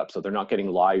basic setup. So they're not getting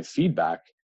live feedback,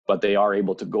 but they are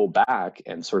able to go back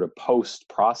and sort of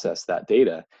post-process that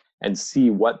data and see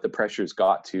what the pressures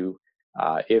got to,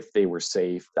 if they were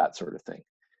safe, that sort of thing.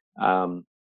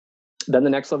 Then the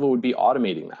next level would be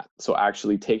automating that. So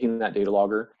actually taking that data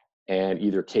logger and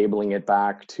either cabling it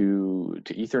back to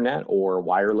Ethernet or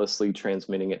wirelessly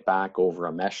transmitting it back over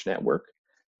a mesh network,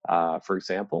 for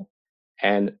example,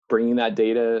 and bringing that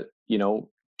data,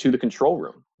 to the control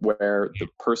room where the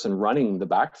person running the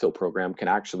backfill program can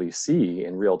actually see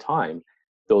in real time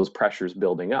those pressures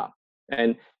building up,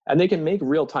 and they can make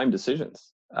real time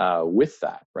decisions with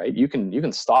that. Right? You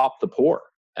can stop the pour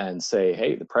and say,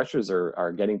 hey, the pressures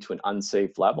are getting to an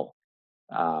unsafe level.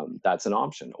 That's an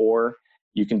option. Or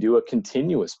you can do a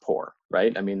continuous pour,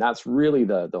 right? I mean, that's really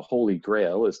the holy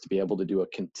grail, is to be able to do a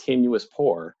continuous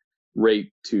pour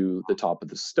right to the top of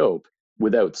the stope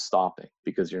without stopping,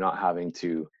 because you're not having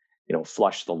to,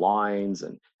 flush the lines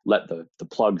and let the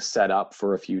plug set up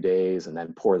for a few days and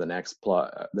then pour the next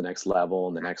level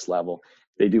and the next level.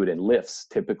 They do it in lifts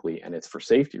typically, and it's for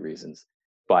safety reasons.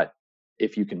 But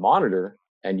if you can monitor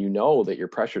and you know that your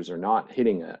pressures are not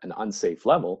hitting an unsafe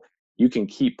level, you can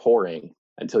keep pouring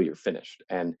until you're finished.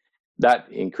 And that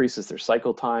increases their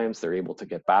cycle times. They're able to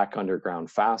get back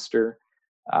underground faster.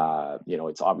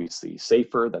 It's obviously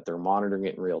safer that they're monitoring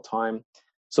it in real time.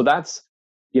 So that's,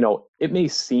 it may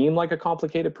seem like a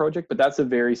complicated project, but that's a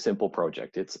very simple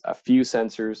project. It's a few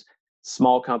sensors,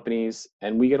 small companies,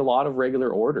 and we get a lot of regular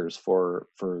orders for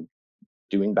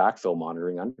doing backfill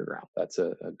monitoring underground. That's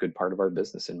a good part of our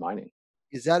business in mining.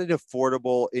 Is that an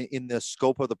affordable, in the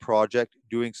scope of the project,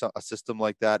 doing a system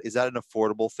like that? Is that an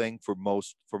affordable thing for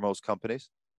most companies?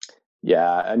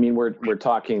 Yeah, I mean, we're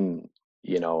talking,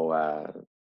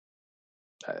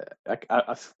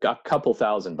 a couple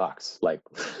 $1,000. Like,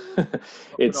 We're not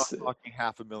it's talking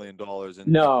 $500,000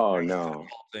 in no.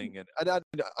 consulting, and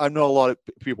I know a lot of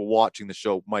people watching the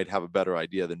show might have a better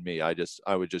idea than me. I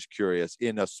was just curious.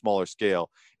 In a smaller scale,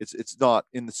 it's not,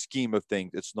 in the scheme of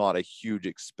things, it's not a huge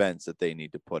expense that they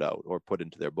need to put out or put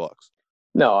into their books.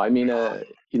 No, I mean, a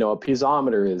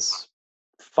piezometer is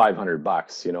 $500,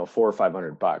 400 or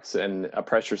 $500, and a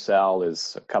pressure cell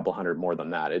is a couple hundred more than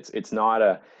that. It's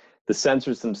not the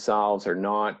sensors themselves are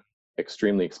not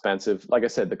extremely expensive. Like I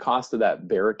said, the cost of that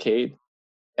barricade,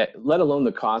 let alone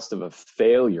the cost of a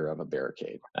failure of a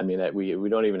barricade. I mean, that we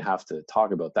don't even have to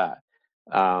talk about that.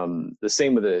 The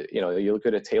same with you look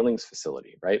at a tailings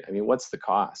facility, right? I mean, what's the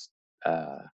cost?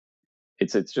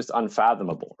 It's just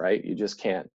unfathomable, right?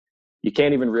 You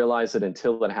can't even realize it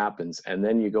until it happens. And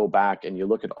then you go back and you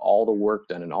look at all the work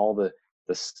done and all the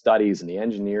studies and the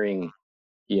engineering,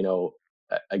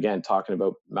 again, talking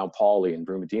about Mount Poly and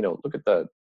Brumadinho, look at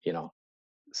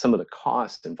some of the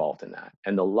cost involved in that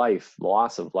and the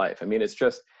loss of life. I mean, it's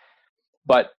just,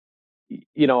 but,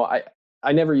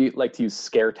 I never like to use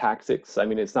scare tactics. I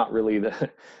mean, it's not really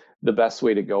the best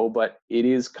way to go, but it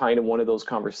is kind of one of those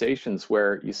conversations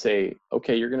where you say,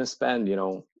 okay, you're going to spend,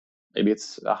 maybe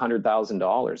it's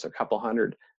 $100,000, a couple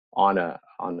hundred on a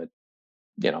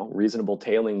reasonable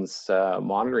tailings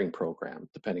monitoring program,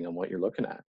 depending on what you're looking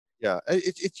at. Yeah,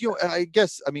 it's I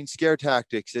guess, I mean, scare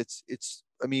tactics.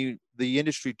 I mean, the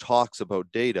industry talks about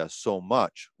data so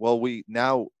much. Well,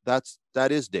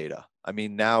 that is data. I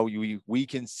mean, now we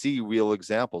can see real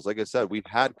examples. Like I said, we've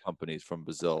had companies from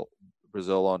Brazil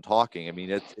on talking. I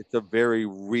mean, it's a very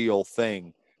real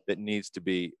thing that needs to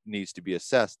be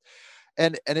assessed.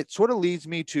 And it sort of leads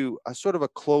me to a sort of a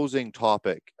closing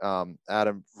topic,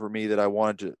 Adam, for me, that I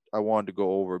wanted to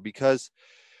go over, because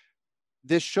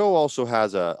this show also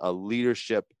has a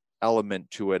leadership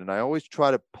element to it, and I always try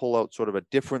to pull out sort of a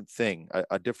different thing,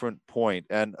 a different point.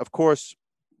 And of course,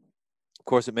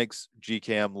 it makes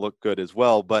GKM look good as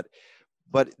well. But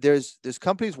there's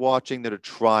companies watching that are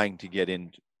trying to get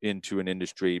into an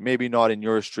industry, maybe not in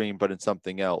your stream, but in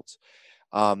something else.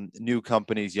 New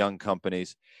companies, young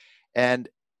companies. And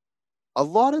a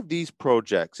lot of these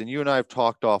projects, and you and I have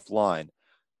talked offline,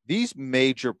 these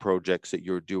major projects that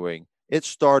you're doing, it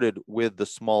started with the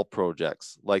small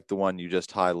projects like the one you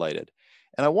just highlighted.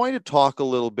 And I want you to talk a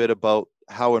little bit about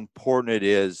how important it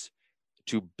is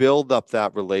to build up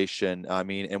that relation. I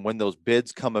mean, and when those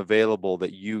bids come available,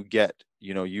 that you get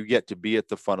to be at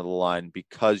the front of the line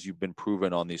because you've been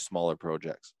proven on these smaller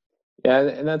projects. Yeah,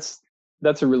 and that's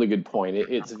a really good point.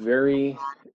 It's very,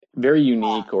 very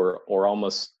unique, or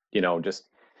almost, just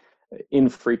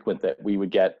infrequent that we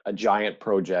would get a giant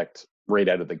project right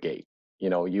out of the gate.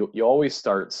 You always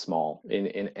start small in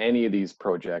any of these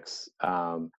projects.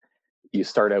 You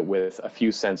start out with a few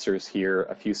sensors here,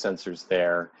 a few sensors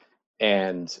there,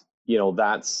 and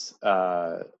that's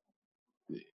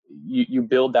you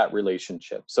build that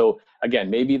relationship. So again,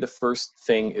 maybe the first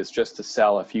thing is just to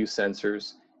sell a few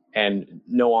sensors and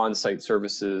no on-site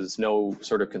services, no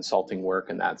sort of consulting work,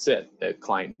 and that's it. The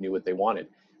client knew what they wanted.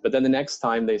 But then the next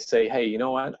time they say, hey, you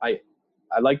know what, I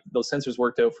like those sensors,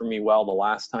 worked out for me well the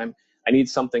last time. I need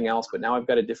something else, but now I've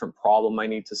got a different problem I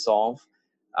need to solve.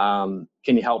 Can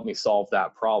you help me solve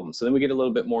that problem? So then we get a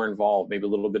little bit more involved, maybe a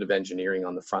little bit of engineering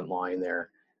on the front line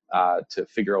there to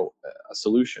figure out a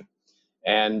solution.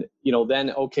 And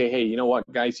then, okay, hey, you know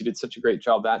what, guys, you did such a great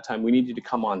job that time. We need you to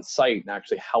come on site and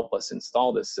actually help us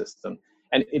install this system.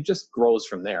 And it just grows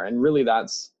from there. And really,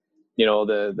 that's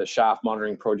the shaft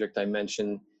monitoring project I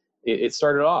mentioned. It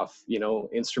started off,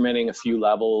 instrumenting a few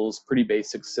levels, pretty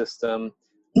basic system,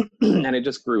 and it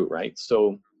just grew, right?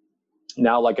 So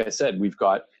now, like I said, we've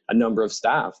got a number of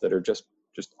staff that are just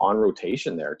on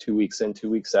rotation there, 2 weeks in, 2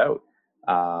 weeks out,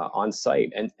 on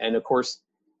site, and of course,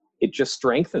 it just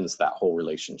strengthens that whole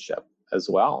relationship as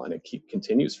well, and it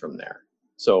continues from there.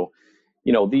 So,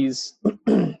 these,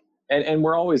 and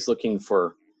we're always looking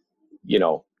for,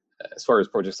 as far as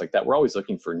projects like that, we're always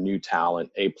looking for new talent,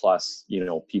 A+,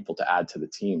 people to add to the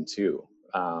team too.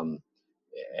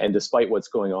 And despite what's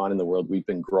going on in the world, we've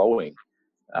been growing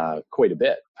quite a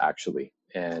bit, actually.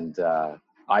 And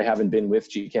I haven't been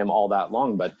with GKM all that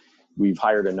long, but we've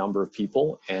hired a number of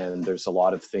people, and there's a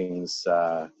lot of things,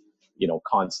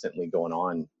 constantly going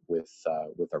on with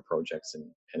our projects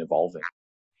and evolving.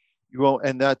 Well,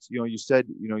 and that's, you said,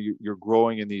 you're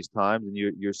growing in these times, and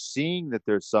you're seeing that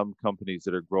there's some companies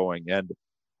that are growing. And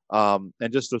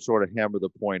just to sort of hammer the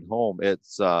point home,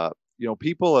 it's,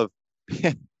 people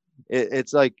have,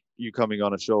 it's like you coming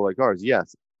on a show like ours.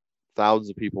 Yes, thousands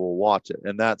of people will watch it,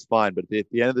 and that's fine. But at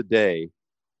the end of the day,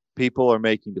 People are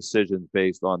making decisions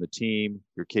based on the team,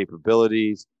 your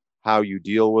capabilities, how you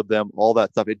deal with them, all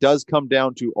that stuff. It does come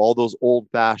down to all those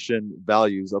old-fashioned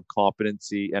values of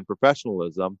competency and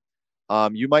professionalism.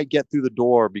 You might get through the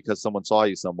door because someone saw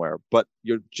you somewhere, but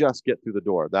you just get through the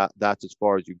door. That's as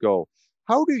far as you go.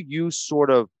 How do you sort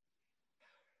of,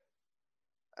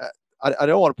 I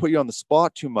don't want to put you on the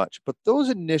spot too much, but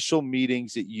those initial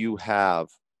meetings that you have,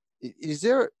 is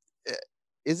there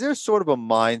sort of a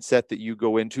mindset that you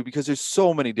go into, because there's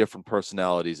so many different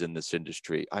personalities in this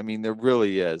industry? I mean, there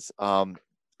really is. And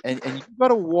you've got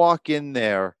to walk in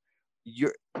there.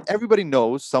 Everybody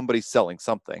knows somebody's selling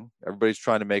something. Everybody's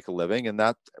trying to make a living, and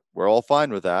that we're all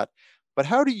fine with that. But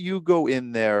how do you go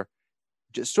in there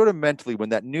just sort of mentally when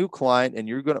that new client, and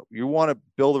you want to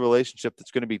build a relationship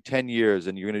that's going to be 10 years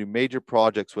and you're going to do major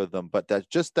projects with them, but that's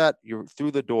just that you're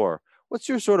through the door? What's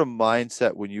your sort of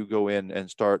mindset when you go in and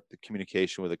start the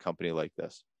communication with a company like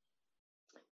this?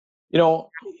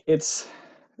 It's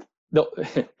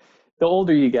the the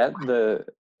older you get,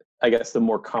 I guess the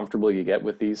more comfortable you get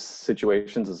with these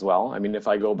situations as well. I mean, if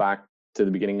I go back to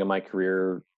the beginning of my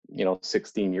career,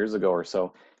 16 years ago or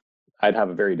so, I'd have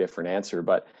a very different answer.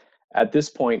 But at this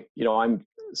point, I'm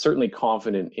certainly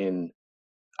confident in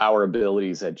our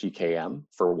abilities at GKM,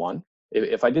 for one.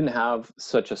 If I didn't have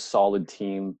such a solid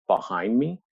team behind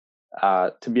me,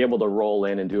 to be able to roll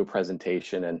in and do a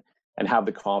presentation and have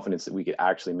the confidence that we could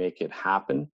actually make it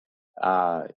happen,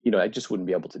 I just wouldn't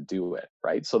be able to do it,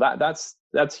 right? So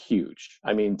that's huge.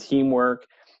 I mean, teamwork.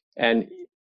 And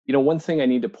one thing I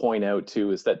need to point out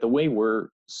too is that the way we're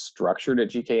structured at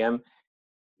GKM,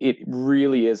 it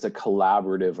really is a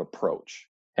collaborative approach.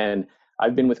 And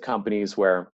I've been with companies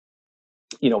where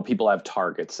people have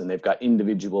targets and they've got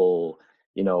individual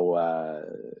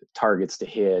targets to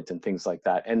hit and things like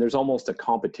that, and there's almost a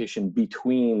competition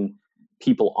between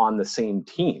people on the same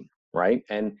team, right?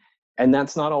 And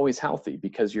that's not always healthy,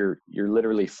 because you're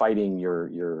literally fighting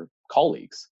your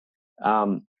colleagues.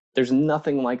 There's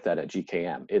nothing like that at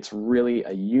GKM. It's really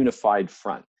a unified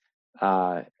front,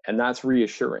 and that's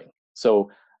reassuring. So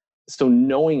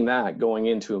knowing that going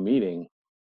into a meeting,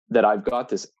 that I've got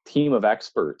this team of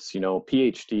experts,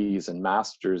 PhDs and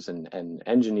masters and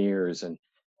engineers and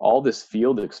all this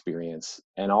field experience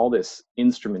and all this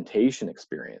instrumentation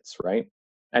experience, right?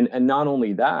 And not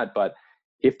only that, but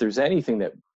if there's anything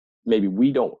that maybe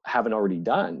we haven't already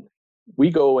done,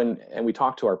 we go and we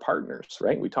talk to our partners,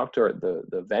 right? We talk to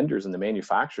the vendors and the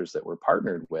manufacturers that we're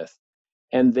partnered with,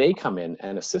 and they come in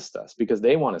and assist us because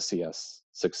they want to see us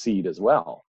succeed as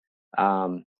well.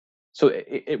 So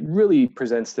it really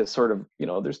presents this sort of,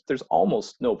 there's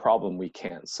almost no problem we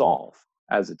can't solve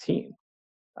as a team.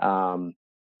 And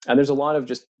there's a lot of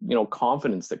just,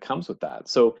 confidence that comes with that.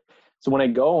 So when I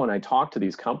go and I talk to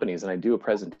these companies and I do a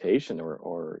presentation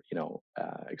or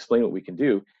explain what we can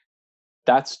do,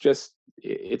 that's just,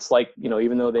 it's like,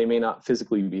 even though they may not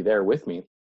physically be there with me,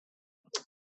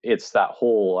 it's that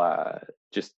whole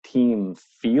just team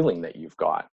feeling that you've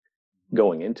got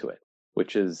going into it,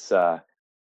 which is,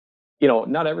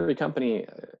 not every company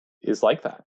is like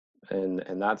that.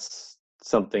 And that's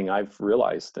something I've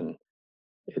realized, and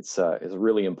it's a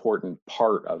really important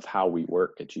part of how we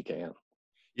work at GKM.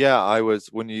 Yeah, I was,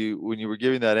 when you were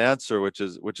giving that answer, which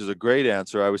is a great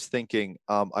answer, I was thinking,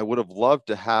 I would have loved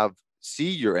to see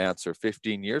your answer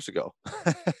 15 years ago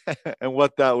and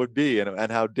what that would be,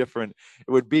 and how different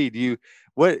it would be.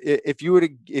 If you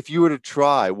were to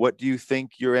try, what do you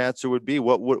think your answer would be?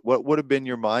 What would have been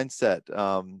your mindset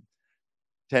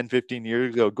 10, 15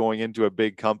 years ago, going into a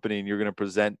big company and you're going to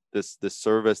present this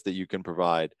service that you can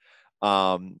provide?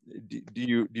 Do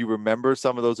you remember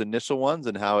some of those initial ones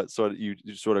and how it you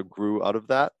sort of grew out of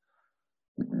that?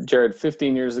 Jared,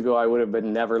 15 years ago, I would have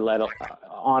been never let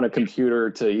on a computer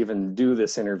to even do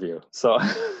this interview. So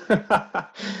it's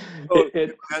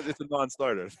a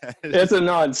non-starter. It's a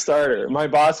non-starter. My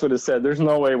boss would have said, "There's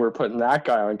no way we're putting that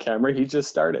guy on camera. He just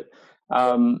started."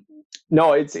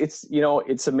 No,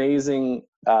 it's amazing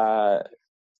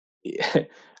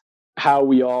how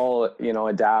we all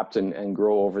adapt and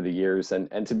grow over the years.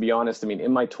 And to be honest, I mean,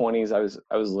 in my 20s, I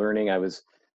was learning. I was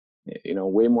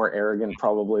way more arrogant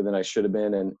probably than I should have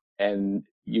been. And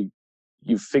you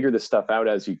figure this stuff out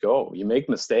as you go. You make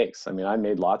mistakes. I mean, I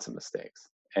made lots of mistakes.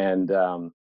 And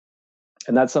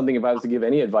that's something, if I was to give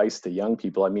any advice to young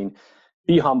people, I mean,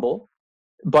 be humble,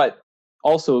 but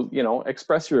also,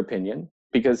 express your opinion,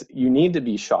 because you need to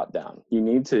be shot down. You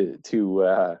need to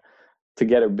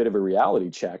get a bit of a reality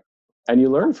check, and you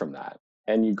learn from that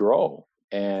and you grow.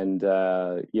 And,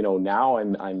 now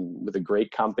I'm with a great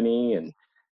company, and,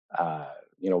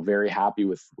 very happy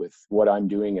with what I'm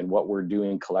doing and what we're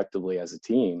doing collectively as a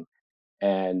team.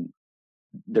 And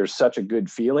there's such a good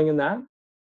feeling in that.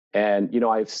 And,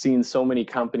 I've seen so many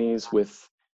companies with,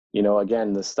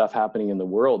 again, the stuff happening in the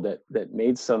world that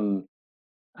made some,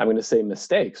 I'm going to say,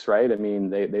 mistakes, right? I mean,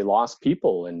 they lost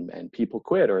people and people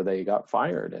quit or they got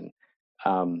fired. And,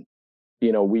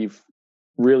 we've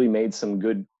really made some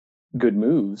good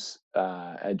moves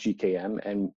at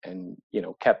GKM and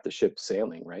kept the ship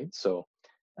sailing, right? So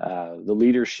the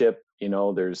leadership,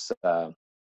 there's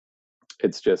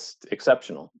it's just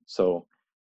exceptional. So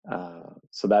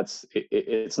that's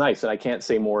it's nice, and I can't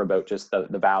say more about just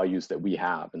the values that we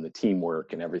have and the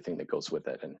teamwork and everything that goes with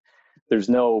it. And there's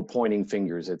no pointing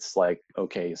fingers. It's like,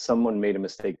 okay, someone made a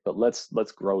mistake, but let's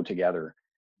grow together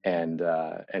and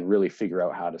really figure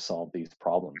out how to solve these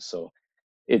problems. So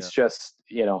it's just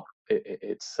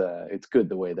it's good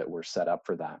the way that we're set up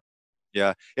for that.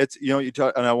 Yeah, it's you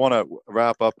talk, and I want to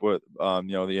wrap up with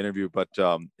the interview, but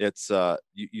it's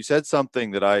you said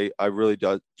something that I really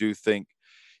do think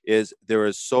is there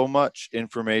is so much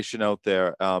information out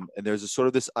there, and there's a sort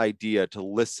of this idea to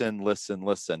listen,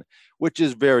 which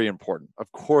is very important.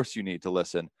 Of course, you need to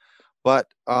listen, but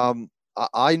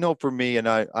I know for me, and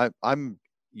I'm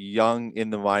young in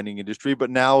the mining industry, but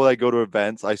now when I go to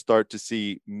events, I start to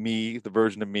see me, the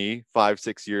version of me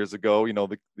 5-6 years ago,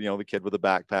 the kid with a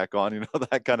backpack on,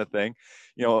 that kind of thing,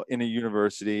 in a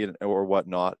university or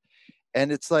whatnot.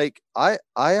 And it's like I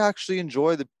actually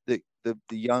enjoy the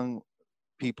young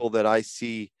people that I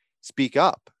see speak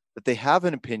up, that they have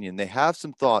an opinion, they have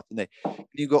some thoughts, and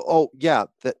you go, oh yeah,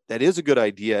 that is a good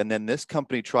idea. And then this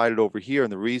company tried it over here,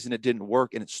 and the reason it didn't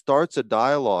work, and it starts a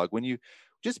dialogue. When you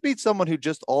just meet someone who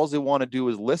just all they want to do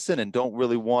is listen and don't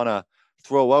really want to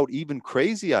throw out even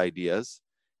crazy ideas,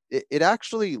 it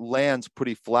actually lands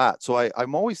pretty flat. So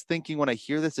I'm always thinking when I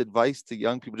hear this advice to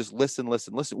young people, just listen,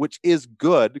 which is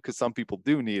good because some people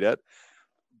do need it.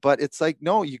 But it's like,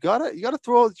 no, you gotta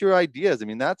throw out your ideas. I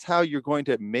mean, that's how you're going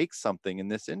to make something in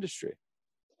this industry.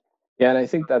 Yeah, and I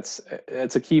think that's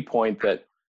a key point, that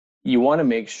you want to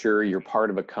make sure you're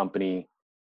part of a company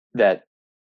that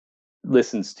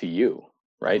listens to you,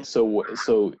 right? Mm-hmm.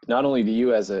 So not only do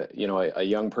you, as a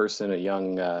young person, a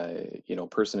young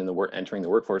person in the entering the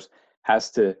workforce,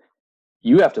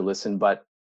 you have to listen, but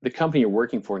the company you're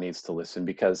working for needs to listen,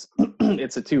 because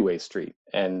it's a two-way street.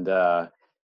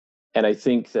 And I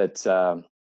think that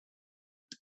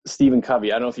Stephen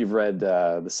Covey, I don't know if you've read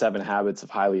the 7 Habits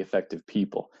of Highly Effective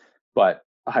People, but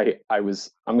I'm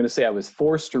going to say I was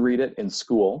forced to read it in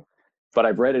school, but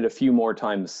I've read it a few more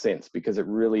times since, because it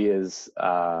really is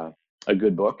a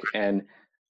good book. And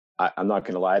I'm not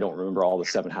going to lie, I don't remember all the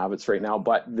 7 habits right now,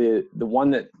 but the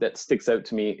one that sticks out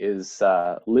to me is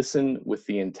listen with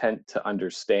the intent to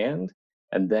understand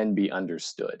and then be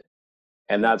understood.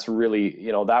 And that's really,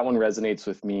 that one resonates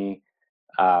with me.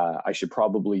 I should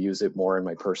probably use it more in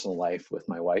my personal life with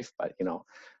my wife, but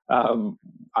I'm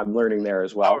learning there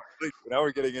as well. Now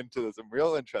we're getting into some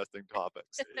real interesting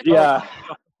topics. Yeah.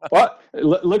 Well, it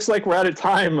looks like we're out of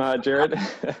time, Jared.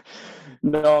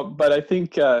 No, but I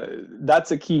think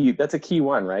that's a key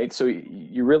one, right? So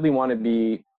you really want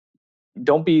to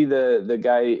don't be the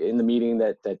guy in the meeting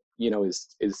that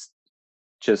is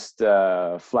just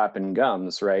flapping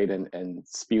gums, right? And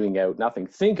spewing out nothing.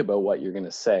 Think about what you're going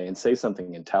to say and say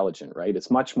something intelligent, right? It's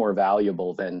much more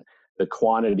valuable than the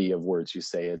quantity of words you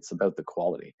say. It's about the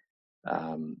quality.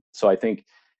 So I think,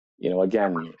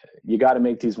 again, you got to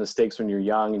make these mistakes when you're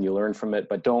young and you learn from it,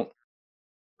 but don't,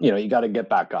 you got to get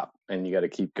back up and you got to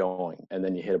keep going. And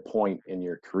then you hit a point in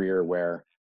your career where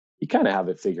you kind of have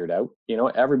it figured out.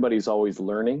 Everybody's always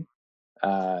learning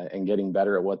and getting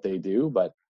better at what they do,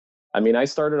 but I mean, I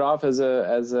started off as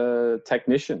a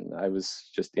technician. I was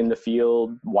just in the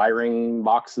field wiring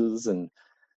boxes and,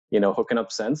 hooking up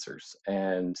sensors.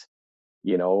 And,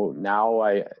 now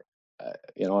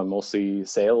I'm mostly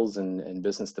sales and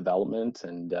business development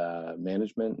and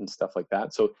management and stuff like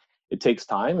that. So it takes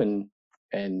time,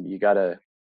 and you gotta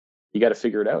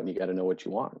figure it out, and you gotta know what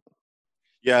you want.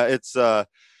 Yeah, it's the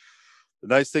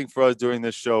nice thing for us doing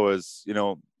this show is,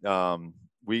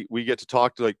 we get to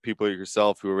talk to like people like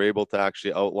yourself who are able to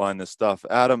actually outline this stuff.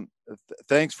 Adam,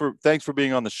 thanks for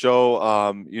being on the show.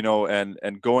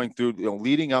 And going through,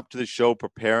 leading up to the show,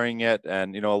 preparing it,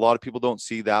 and a lot of people don't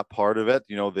see that part of it.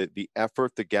 The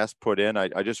effort the guests put in.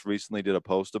 I just recently did a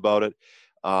post about it.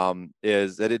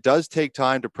 Is that it does take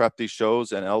time to prep these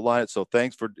shows and outline it. So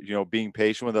thanks for being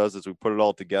patient with us as we put it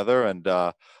all together. And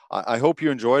I hope you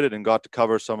enjoyed it and got to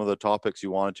cover some of the topics you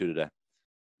wanted to today.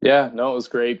 Yeah, no, it was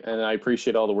great. And I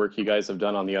appreciate all the work you guys have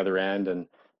done on the other end, and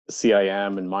the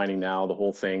CIM and mining now. The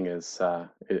whole thing is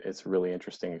it's a really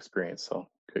interesting experience. So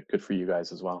good for you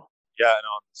guys as well. Yeah, and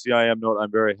on the CIM note,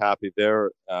 I'm very happy.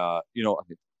 They're,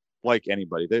 like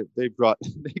anybody, they've got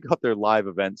they got their live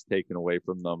events taken away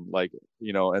from them,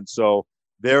 and so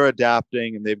they're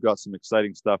adapting, and they've got some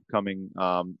exciting stuff coming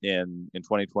in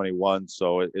 2021.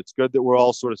 So it's good that we're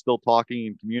all sort of still talking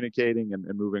and communicating and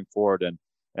moving forward. And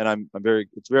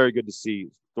it's very good to see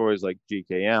stories like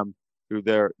GKM, who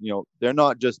they're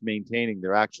not just maintaining,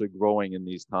 they're actually growing in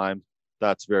these times.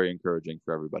 That's very encouraging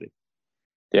for everybody.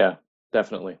 Yeah,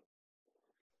 definitely.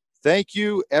 Thank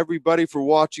you, everybody, for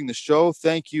watching the show.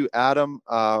 Thank you, Adam,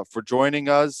 for joining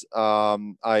us.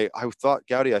 I thought,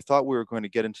 Gowdy, I thought we were going to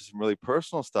get into some really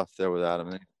personal stuff there with Adam,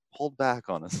 and he pulled back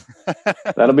on us.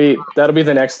 That'll be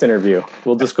the next interview.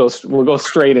 We'll go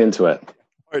straight into it.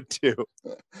 Part two.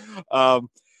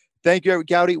 Thank you,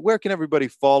 Gowdy. Where can everybody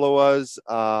follow us?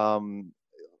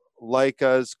 Like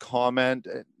us, comment.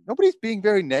 Nobody's being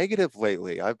very negative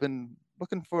lately. I've been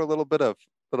looking for a little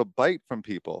bite from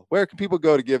people. Where can people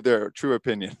go to give their true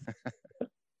opinion?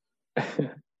 I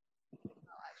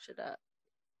should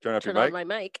turn on my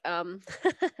mic.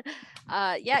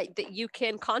 You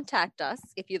can contact us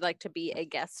if you'd like to be a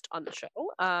guest on the show,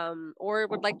 or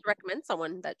would like to recommend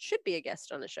someone that should be a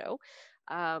guest on the show.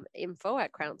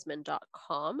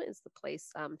 info@crownsman.com is the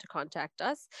place to contact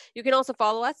us. You can also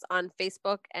follow us on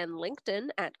Facebook and LinkedIn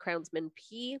at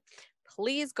CrownsmanP.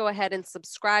 Please go ahead and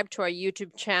subscribe to our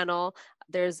YouTube channel.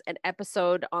 There's an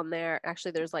episode on there.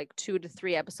 Actually, there's like 2 to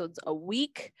 3 episodes a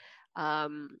week.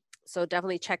 So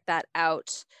definitely check that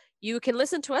out. You can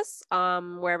listen to us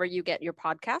wherever you get your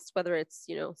podcasts, whether it's,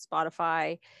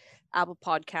 Spotify, Apple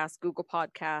Podcasts, Google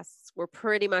Podcasts. We're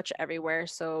pretty much everywhere.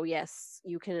 So yes,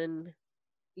 you can,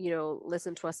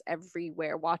 listen to us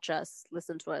everywhere. Watch us,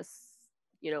 listen to us,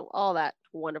 all that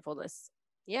wonderfulness.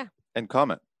 Yeah. And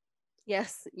comment.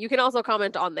 Yes, you can also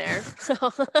comment on there.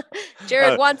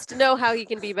 Jared wants to know how he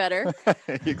can be better.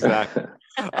 Exactly.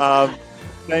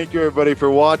 Thank you, everybody,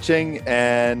 for watching,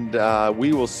 and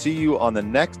we will see you on the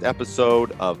next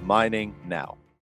episode of Mining Now.